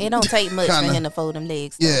sashay-ish? And it don't take much for him to fold them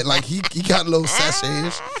legs. Though. Yeah, like he got a little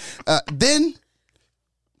sashay-ish. Then,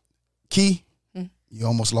 Key, you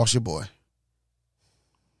almost lost your boy.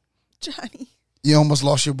 Johnny. You almost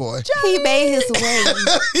lost your boy. He made his way.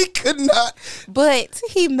 He could not. But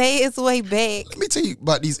he made his way back. Let me tell you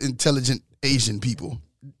about these intelligent Asian people.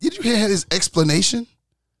 Did you hear his explanation?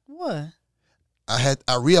 What? I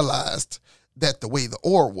realized that the way the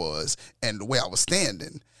oar was and the way I was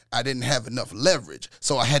standing, I didn't have enough leverage,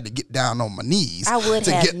 so I had to get down on my knees. I would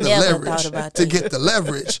to have get the never leverage, thought about to that. get the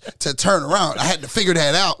leverage to turn around. I had to figure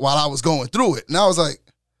that out while I was going through it, and I was like,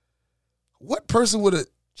 "What person would have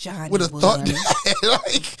thought that?"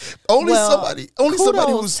 Like only somebody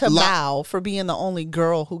who's to Bao for being the only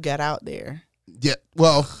girl who got out there. Yeah,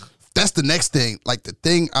 well, that's the next thing. Like the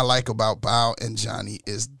thing I like about Bao and Johnny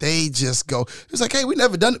is they just go. It's like, hey, we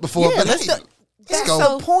never done it before, but hey, let's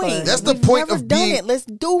go. The point. That's the We've point never of done being. it. Let's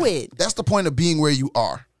do it. That's the point of being where you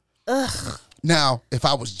are. Ugh. Now, if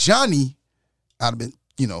I was Johnny, I'd have been,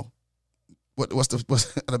 I'd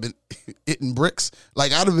have been hitting bricks.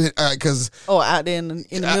 Like I'd have been because out there in the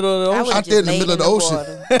middle of the ocean. Out there in the middle of the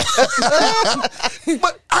ocean.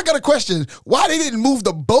 But I got a question: why they didn't move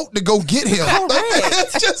the boat to go get him?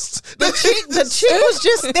 It's just the chick was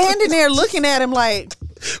just standing there looking at him like.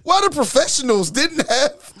 Why the professionals didn't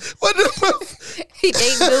have? They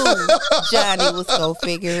knew Johnny was gonna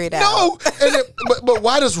figure it out. No, but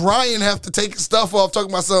why does Ryan have to take his stuff off?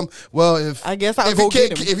 Talking about something. Well, if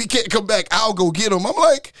he can't come back, I'll go get him. I'm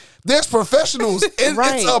like, there's professionals, and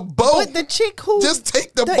it's a boat. But the chick who just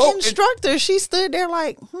take the boat. Instructor, she stood there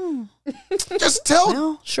like, Just tell.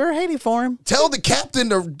 Well, sure hated for him. Tell the captain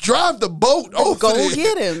to drive the boat over Go there.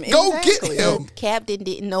 get him. Go Exactly. get him. The captain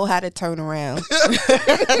didn't know how to turn around.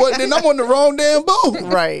 Well, then I'm on the wrong damn boat.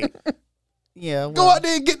 Right. Yeah. Go out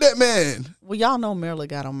there and get that man. Well, y'all know Merla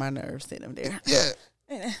got on my nerves sitting there. Yeah.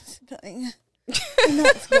 And it's going. And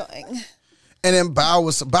that's going. And then Bao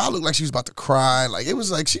looked like she was about to cry. Like it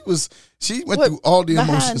was like she went through all the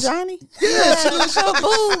emotions. Johnny? Yeah,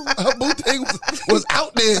 her boo thing was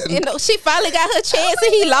out there. She finally got her chance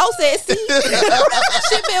and he lost that seat.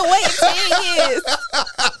 She been waiting 10 years.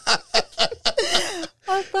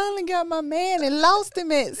 I finally got my man and lost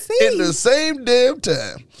him at sea. In the same damn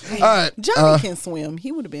time. All right. Johnny can swim.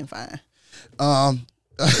 He would have been fine.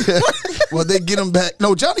 Well, they get him back.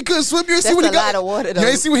 No, Johnny couldn't swim. You ain't see what he got. You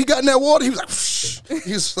ain't see what he got in that water. He was like,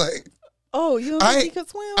 he was like, oh, you don't think he could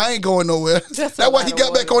swim? I ain't going nowhere. That's why he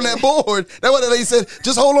got back on that board. That's why the lady said,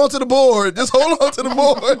 just hold on to the board. Just hold on to the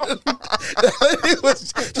board.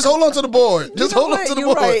 Just hold on to the board. Just hold on to the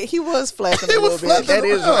board. Right. He was flapping a little bit. That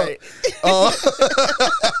is right.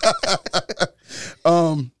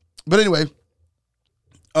 But anyway,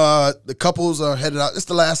 the couples are headed out. It's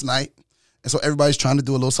the last night. And so everybody's trying to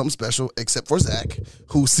do a little something special, except for Zach,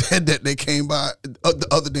 who said that they came by the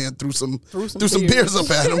other day and threw some beers up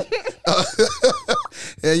at him.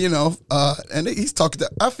 And he's talking.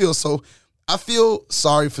 I feel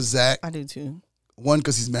sorry for Zach. I do too. One,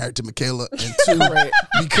 because he's married to Michaela, and two,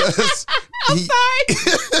 because he.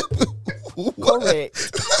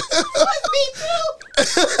 Correct. Me too.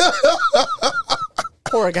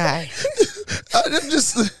 Poor guy.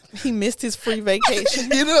 He missed his free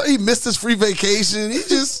vacation. He missed his free vacation. It's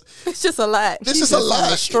just a lot. It's just a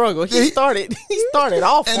lot. A struggle. He started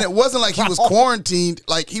off. And it wasn't like he was quarantined.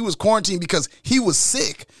 Like he was quarantined because he was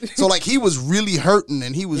sick. So like he was really hurting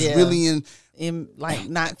and he was really in like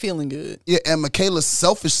not feeling good. Yeah, and Michaela's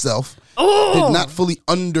selfish self did not fully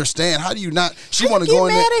understand. How do you not? She want to go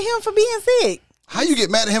in there. Get mad at him for being sick. How you get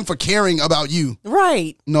mad at him for caring about you?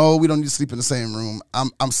 Right. No, we don't need to sleep in the same room.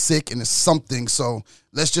 I'm sick and it's something, so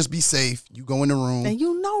let's just be safe. You go in the room. And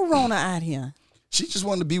you know Rona out here. She just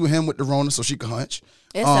wanted to be with him with the Rona so she could hunch.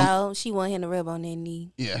 That's all. She wanted him to rub on that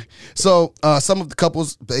knee. Yeah. So some of the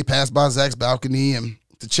couples, they passed by Zach's balcony and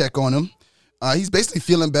to check on him. He's basically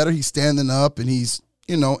feeling better. He's standing up and he's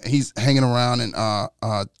hanging around and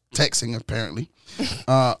texting apparently.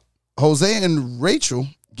 Jose and Rachel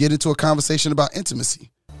get into a conversation about intimacy.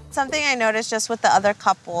 Something I noticed just with the other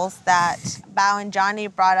couples that Bao and Johnny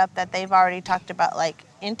brought up that they've already talked about like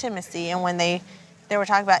intimacy, and when they were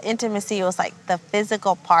talking about intimacy, it was like the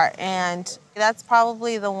physical part, and that's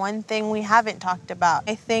probably the one thing we haven't talked about.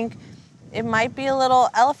 I think it might be a little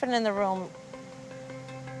elephant in the room.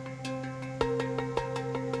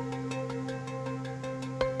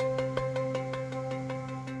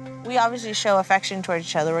 we obviously show affection towards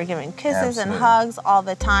each other. We're giving kisses and Absolutely. hugs all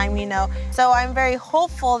the time, you know. So I'm very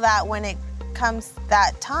hopeful that when it comes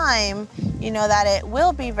that time, you know, that it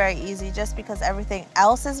will be very easy just because everything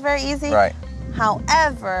else is very easy. Right.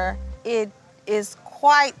 However, it is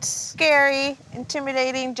quite scary,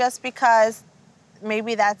 intimidating, just because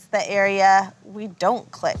maybe that's the area we don't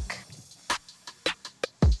click.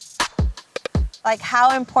 Like,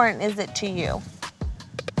 how important is it to you?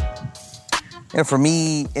 You know, for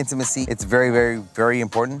me, intimacy, it's very, very, very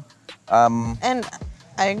important. And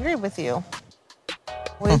I agree with you.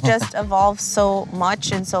 We've just evolved so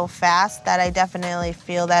much and so fast that I definitely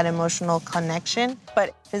feel that emotional connection.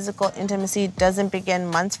 But physical intimacy doesn't begin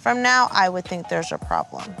months from now, I would think there's a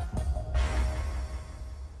problem.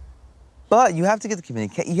 But you have to get the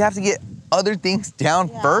communication. You have to get other things down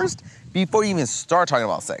first before you even start talking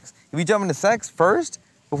about sex. If you jump into sex first,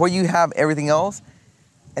 before you have everything else,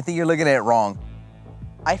 I think you're looking at it wrong.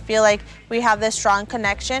 I feel like we have this strong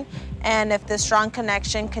connection, and if this strong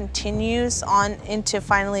connection continues on into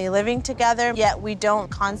finally living together, yet we don't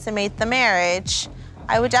consummate the marriage,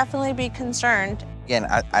 I would definitely be concerned. Again,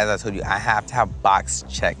 as I told you, I have to have box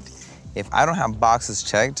checked. If I don't have boxes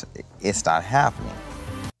checked, it's not happening.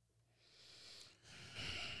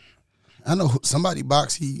 I know somebody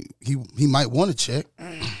box he might want to check.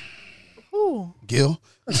 Who? Gil.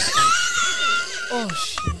 Oh,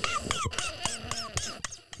 shit.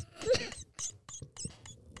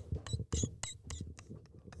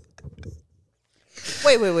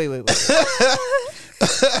 Wait.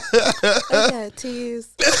 I got tears.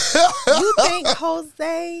 You think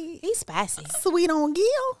Jose? He's spicy. Sweet on Gil?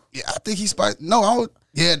 Yeah, I think he's spicy. No, I would.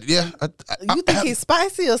 Yeah. You think he's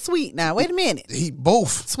spicy or sweet now? Wait a minute. He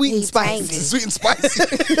both. Sweet and spicy. Sweet and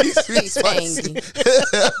spicy. He's sweet and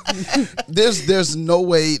spicy. There's no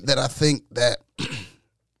way that I think that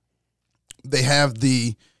they have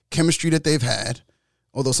the chemistry that they've had,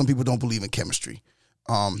 although some people don't believe in chemistry.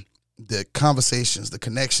 The conversations, the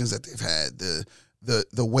connections that they've had,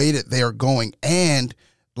 the way that they are going, and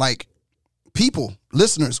like people,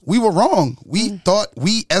 listeners, we were wrong. We thought,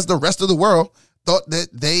 we as the rest of the world thought that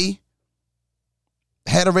they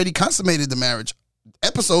had already consummated the marriage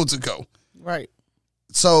episodes ago. Right.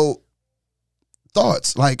 So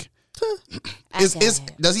thoughts like does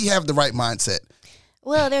he have the right mindset?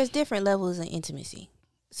 Well, there's different levels of intimacy,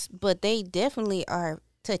 but they definitely are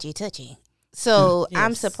touchy. So Yes.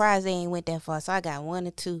 I'm surprised they ain't went that far. So I got one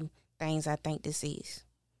or two things I think this is.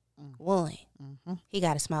 One, he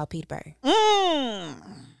got a small Peter Bird.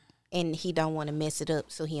 And he don't want to mess it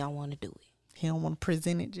up, so he don't want to do it. He don't want to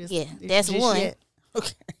present it just that's just one. yet.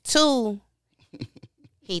 Okay. Two,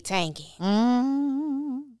 he tangy.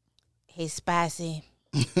 He's spicy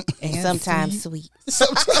and sometimes sweet.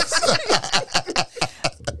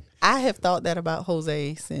 I have thought that about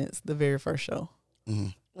Jose since the very first show.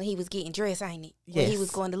 When he was getting dressed, ain't it? When he Yes.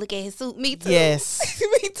 was going to look at his suit. Me too. Yes.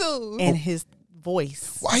 Me too. And his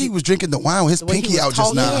voice. Why he was drinking the wine with his The way he pinky was out just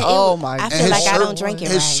talking. now? Yeah, oh my I God. feel like I don't drink it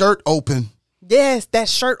His right. shirt open. Yes, that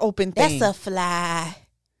shirt open thing. That's a fly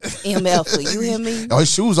ML for you. Hear me? Oh,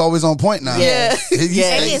 his shoes always on point now. Yeah. And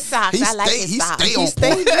his socks. I like his socks. Stay on He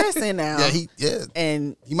stayed point. dressing now. Yeah.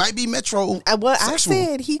 And He might be metro. what I sexual.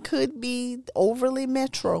 said, he could be overly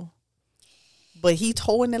metro, but he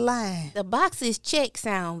toeing the line. The boxes check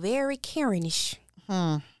sound very Karenish.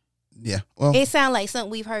 Yeah. Well, It sound like something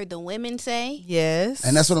we've heard the women say. Yes.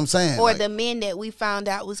 and that's what I'm saying. Or like, the men that we found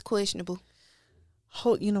out was questionable.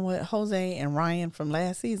 You know what? Jose and Ryan from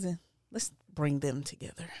last season, let's bring them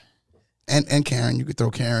together. and Karen, you could throw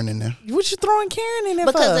Karen in there. What you throwing Karen in there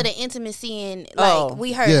Because for? of the intimacy and like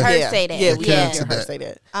we heard Yeah. her say that. Yeah, we Karen heard said her that. say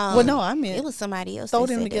that. Well, no, I mean it was somebody else. throw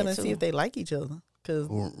that them said together that and see too. if they like each other. Because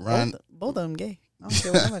Ryan- both of them gay. I don't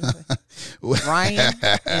care what somebody say. Ryan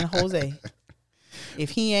and Jose.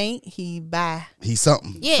 If he ain't, he bye. He's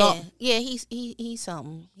something. Yeah, Something. yeah, he's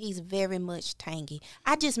something. He's very much tangy.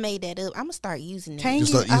 I just made that up. I'm gonna start using it. Tangy?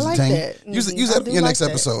 Just start I using like tangy. that. Use Mhm. use I that do in your like next that.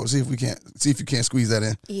 episode. See if you can't squeeze that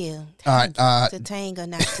in. Yeah. All right. To tang or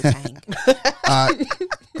not to tang.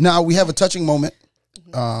 Now we have a touching moment.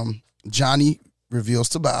 Johnny reveals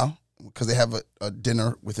to Bao, because they have a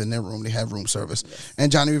dinner within their room. They have room service, and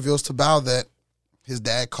Johnny reveals to Bao that his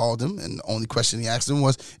dad called him, and the only question he asked him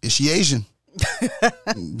was, "Is she Asian?"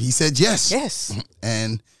 He said yes. Yes.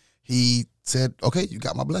 And he said, "Okay, you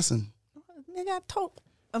got my blessing." Nigga, I told.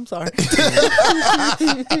 I'm sorry.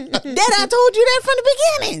 Dad, I told you that from the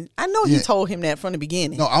beginning. I know he Yeah. told him that from the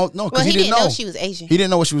beginning. No, no, because Well, he didn't know she was Asian. He didn't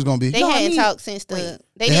know what she was going to be. They hadn't talked since the.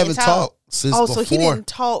 They haven't didn't talk. talked since Oh, before. so he didn't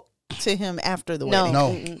talk to him after the No.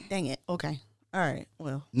 wedding? No. Dang it. Okay. All right.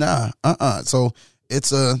 Well. Nah, So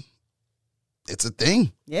it's a it's a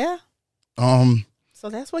thing. Yeah. Um. So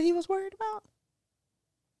that's what he was worried about?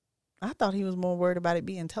 I thought he was more worried about it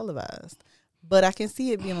being televised. But I can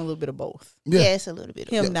see it being a little bit of both. Yeah, it's a little bit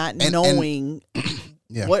of him both. not And- knowing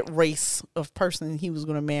Yeah. what race of person he was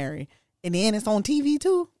going to marry. And then it's on TV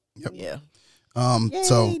too. Yep. Yeah.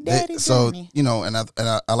 So Daddy so Johnny. you know, and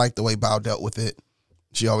I like the way Bao dealt with it.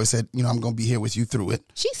 She always said, you know, I'm gonna be here with you through it.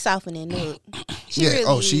 She's softening up. She Yeah. really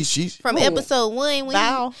Oh, is. she's From episode 1 when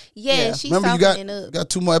Val? yeah, she's Remember, softening you up. got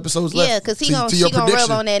 2 more episodes left. Yeah, because to she your gonna rub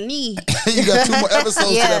prediction. on that knee. You got 2 more episodes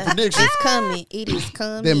to that prediction. It's coming. It is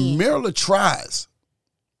coming. Then Mirla tries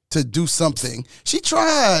to do something. She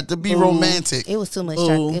tried to be romantic. It was too much Ooh.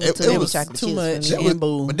 chocolate. It was It too was much chocolate too chips much. for me. That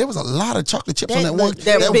was- but there was a lot of chocolate chips on that one. looked-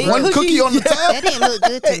 that That big one cookie on the top. That didn't look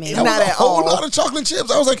good to me. That was Not a at whole all. lot of chocolate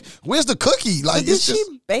chips. I was like, "Where's the cookie?" Like, Did it's she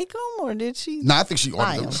just. bake them or did she? No, I think she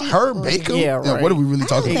ordered them. She Her ordered bacon. Yeah, right. What are we really I don't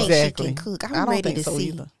talking think about? Exactly. she can cook. I'm I don't ready think to so see.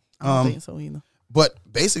 either. I don't think so either. But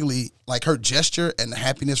basically, like her gesture and the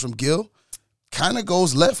happiness from Gil kind of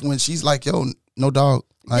goes left when she's like, "Yo, no dog."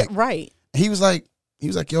 Like, Yeah, right. he was like,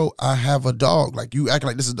 "Yo, I have a dog." Like, you acting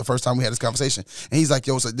like this is the first time we had this conversation. And he's like,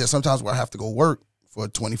 "Yo, so there's sometimes where I have to go work for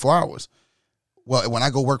 24 hours. Well, when I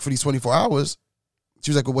go work for these 24 hours, she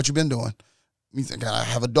was like, "Well, what you been doing?" He's like, "I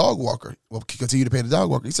have a dog walker." Well, continue to pay the dog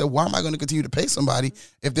walker. He said, "Why am I going to continue to pay somebody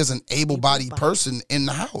if there's an able-bodied person in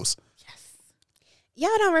the house?" Y'all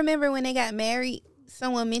don't remember when they got married?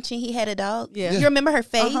 Someone mentioned he had a dog. Yeah. You remember her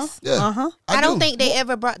face? Yeah. I don't do. think they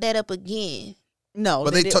ever brought that up again. No,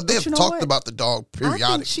 But they did- they have you know talked what? about the dog I think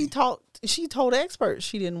periodically. she told experts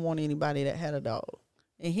she didn't want anybody that had a dog,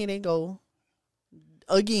 and here they go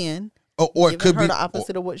again. Or it giving could her be the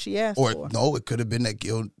opposite of what she asked Or for. no, it could have been that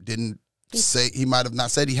Gil didn't say. He might have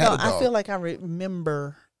not said he had No, a dog. I feel like I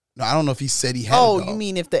remember. No, I don't know if he said he had. Oh, a dog. you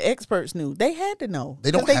mean if the experts knew? They had to know.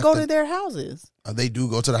 They don't 'Cause They have go to- to their houses. They do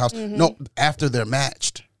go to the house. Mhm. No, after they're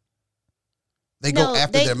matched. They go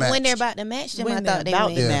after they're matched. When they're about to match them, When I they're thought they about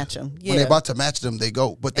went. to match them. When Yeah. they're about to match them, they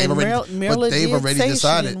go. But they've And already. Mirla but they've did already say She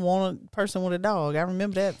decided. didn't want a person with a dog. I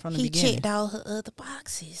remember that from the He beginning. checked all her other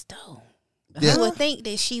boxes, though. Yeah. I would think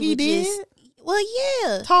that she He would did? just. Well,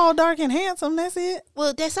 yeah. Tall, dark, and handsome. That's it.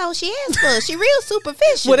 Well, that's all she asked for. She real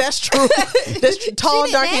superficial. Well, that's true. That's true. Tall,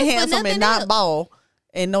 didn't dark, ask and for handsome, nothing and not else. bald,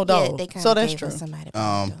 and no dog. they kinda So that's gave her true. somebody. But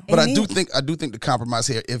I And do then- think the compromise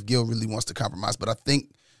here, if Gil really wants to compromise, but I think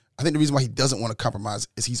the reason why he doesn't want to compromise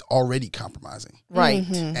is he's already compromising. Right.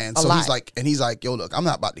 And A so lot. he's like, "Yo, look, I'm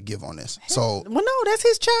not about to give on this." So Well, no, that's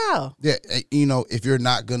his child. yeah, you know, if you're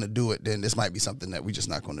not gonna do it, then this might be something that we're just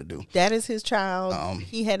not gonna do. That is his child.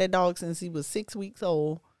 He had a dog since he was 6 weeks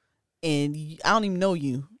old, and I don't even know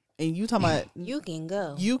you. And you talking about You can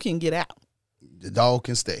go. you can get out. The dog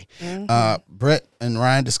can stay. Mhm. Brett and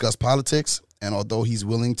Ryan discuss politics, and although he's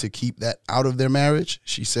willing to keep that out of their marriage,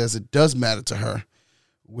 she says it does matter to her,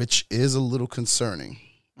 which is a little concerning.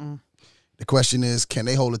 Mm. The question is, can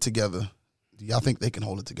they hold it together? Do y'all think they can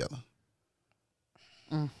hold it together?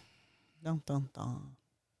 Dun, dun, dun.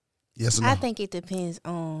 Yes or no? I think it depends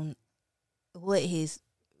on what his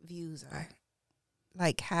views are,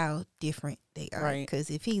 like how different they are. Right. Because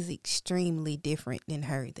if he's extremely different than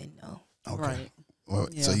her, then no. Okay. Right. Well,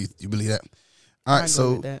 so Yeah. you believe that? All I right. agree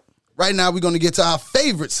So with that. right now we're going to get to our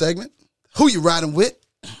favorite segment. Who you riding with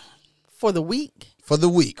For the week. for the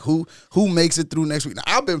week? Who makes it through next week? Now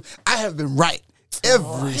I have been right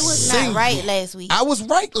every You was single. not right last week. I was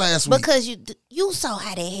right last week. Because you saw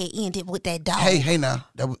how that had ended with that dog. Hey now,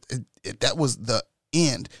 that was the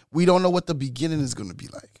end. We don't know what the beginning is going to be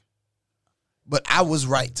like. But I was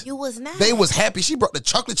right. You was not. They was happy. She brought the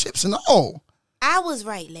chocolate chips and all. I was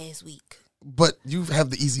right last week. But you have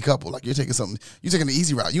the easy couple. Like you're taking the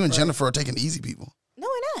easy route. You and Jennifer are taking the easy people. No,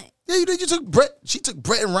 we're not. Yeah, you did. You took Brett. She took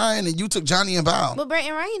Brett and Ryan, and you took Johnny and Val. But Brett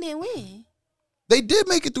and Ryan didn't win. They did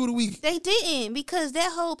make it through the week. They didn't because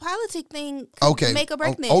that whole politic thing could Okay. make or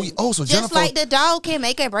break them. So just Jennifer. like the dog can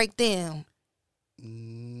make or break them.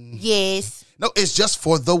 Yes. No, it's just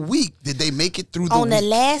for the week. Did they make it through the On week? the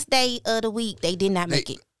last day of the week, they did not make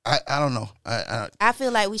it. I don't know. I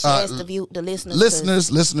feel like we should ask the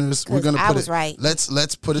listeners. Listeners, we're gonna put I was it. right.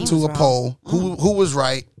 Let's put it He to was a wrong. poll. Who was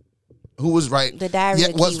right? Who was right? The diary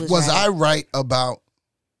of the was key was was right. I right about?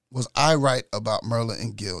 Was I right about Merla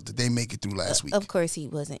and Gil? Did they make it through last week? Of course, he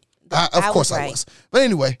wasn't. Of course I was. But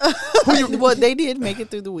anyway, Well, they did make it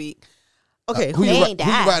through the week. Okay, who you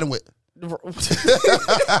riding with?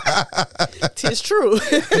 Tis true.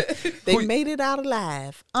 They made it out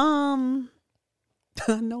alive. I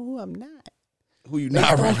know who I'm not. Who you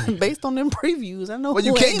not ready? Based on them previews, I know. But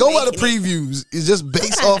you who can't ain't go by the making it. previews. It's just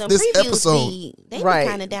based Sometimes off them this previews episode. They Right.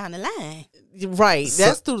 kind of down the line. Right. So-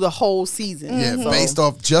 That's through the whole season. Yeah, So- based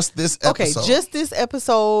off just this episode. Okay, just this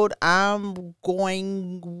episode, I'm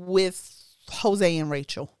going with Jose and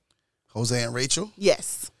Rachel. Jose and Rachel?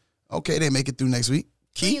 Yes. Okay, they make it through next week.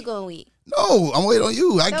 Who you going with? No, I'm waiting on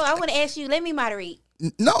you. No, I want to ask you. Let me moderate.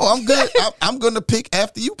 No, I'm good. I'm going to pick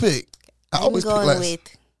after you pick. I I'm always pick going last. with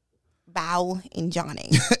Bow and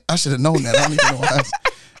Johnny. I should have known that. I don't even know why.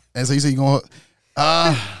 And so you say you're going.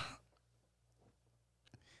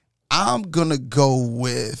 I'm gonna go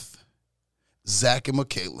with Zach and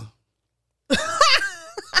Michaela. I'm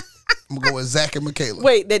gonna go with Zach and Michaela.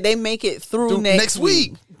 Wait, that they make it through next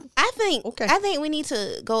week. I think we need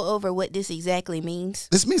to go over what this exactly means.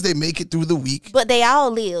 This means they make it through the week. But they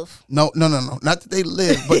all live. No. Not that they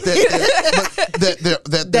live, but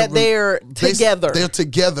that they're together. They're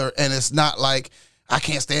together, and it's not like I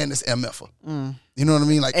can't stand this MFer. You know what I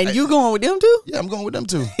mean? Like, And you going with them too? Yeah, I'm going with them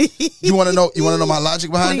too. You want to know? You want to know my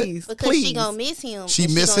logic behind Please, it? Because she gonna miss him. She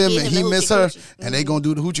and miss gonna him give and he the miss hoochie her, coochie. and they gonna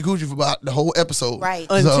do the hoochie coochie for about the whole episode. Right.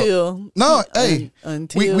 Until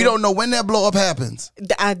we don't know when that blow up happens.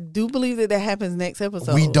 I do believe that happens next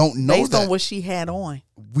episode. We don't know based that. on what she had on.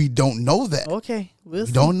 We don't know that. Okay, we'll We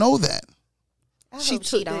see. don't know that. I She hope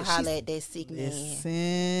she took don't that- holler at that sick man.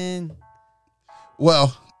 Listen.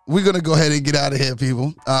 Well, we're gonna go ahead and get out of here,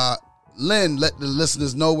 people. Lynn, let the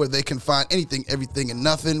listeners know where they can find anything, everything, and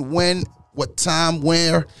nothing. When, what time,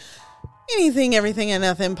 where. Anything, Everything, and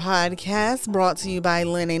Nothing podcast brought to you by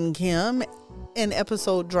Lynn and Kim. An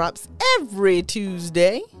episode drops every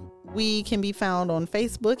Tuesday. We can be found on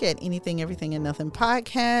Facebook at Anything, Everything, and Nothing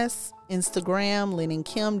podcast, Instagram,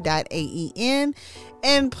 lynnandkim.aen.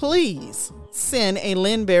 And please send a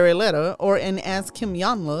Lynn Berry letter or an Ask Kim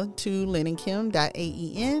Yanla to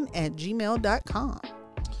lynnandkim.aen@gmail.com.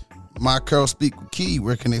 My Curl Speak with Key.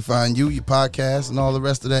 Where can they find you, your podcast, and all the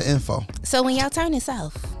rest of that info? So when y'all turn this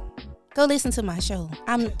off, go listen to my show.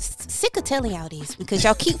 I'm sick of telling y'all this because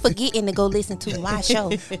y'all keep forgetting to go listen to my show.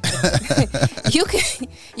 You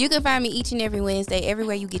can find me each and every Wednesday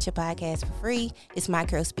everywhere you get your podcast for free. It's My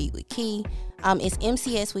Curl Speak with Key. It's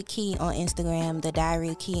MCS with Key on Instagram, The Diary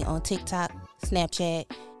of Key on TikTok, Snapchat,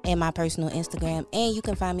 and my personal Instagram. And you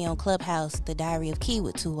can find me on Clubhouse, The Diary of Key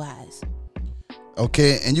with 2 Y's.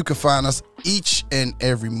 Okay, and you can find us each and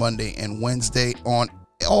every Monday and Wednesday on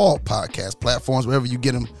all podcast platforms, wherever you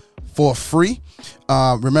get them for free.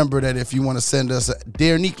 Remember that if you want to send us a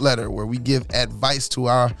Dear Neek letter where we give advice to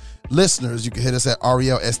our listeners, you can hit us at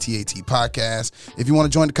RELSTAT Podcast. If you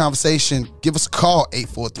want to join the conversation, give us a call,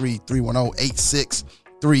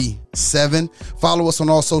 843-310-8637. Follow us on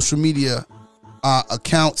all social media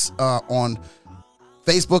accounts on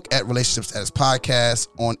Facebook at Relationship Status Podcast,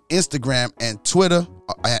 on Instagram and Twitter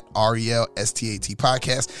at RELSTAT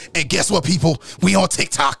Podcast. And guess what, people? We on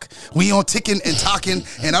TikTok. We on ticking and talking,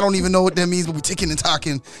 and I don't even know what that means, but we ticking and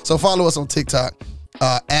talking. So follow us on TikTok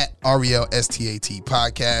at RELSTAT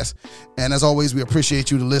Podcast. And as always, we appreciate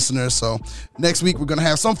you, the listeners. So next week we're gonna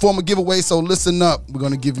have some form of giveaway. So listen up. You're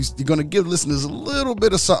gonna give listeners a little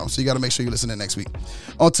bit of something. So you got to make sure you listen in next week.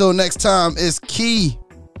 Until next time, it's Key,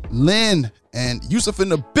 Lynn, and Yusuf in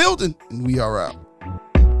the building, and we are out.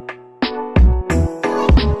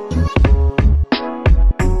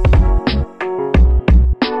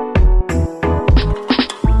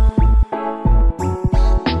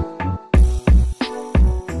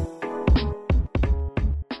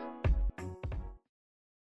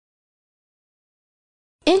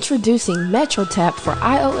 Introducing MetroTap for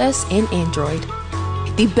iOS and Android.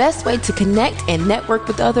 The best way to connect and network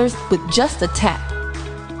with others with just a tap.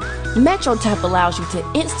 MetroTap allows you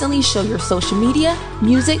to instantly show your social media,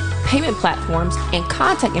 music, payment platforms, and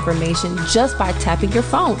contact information just by tapping your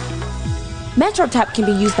phone. MetroTap can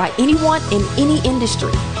be used by anyone in any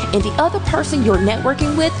industry, and the other person you're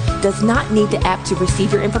networking with does not need the app to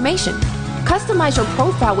receive your information. Customize your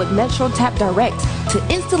profile with MetroTap Direct to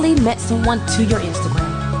instantly match someone to your Instagram.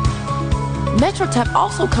 MetroTap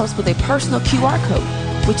also comes with a personal QR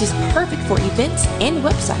code, which is perfect for events and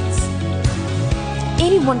websites.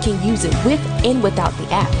 Anyone can use it with and without the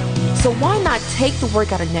app. So why not take the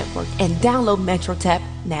work out of network and download MetroTap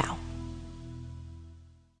now?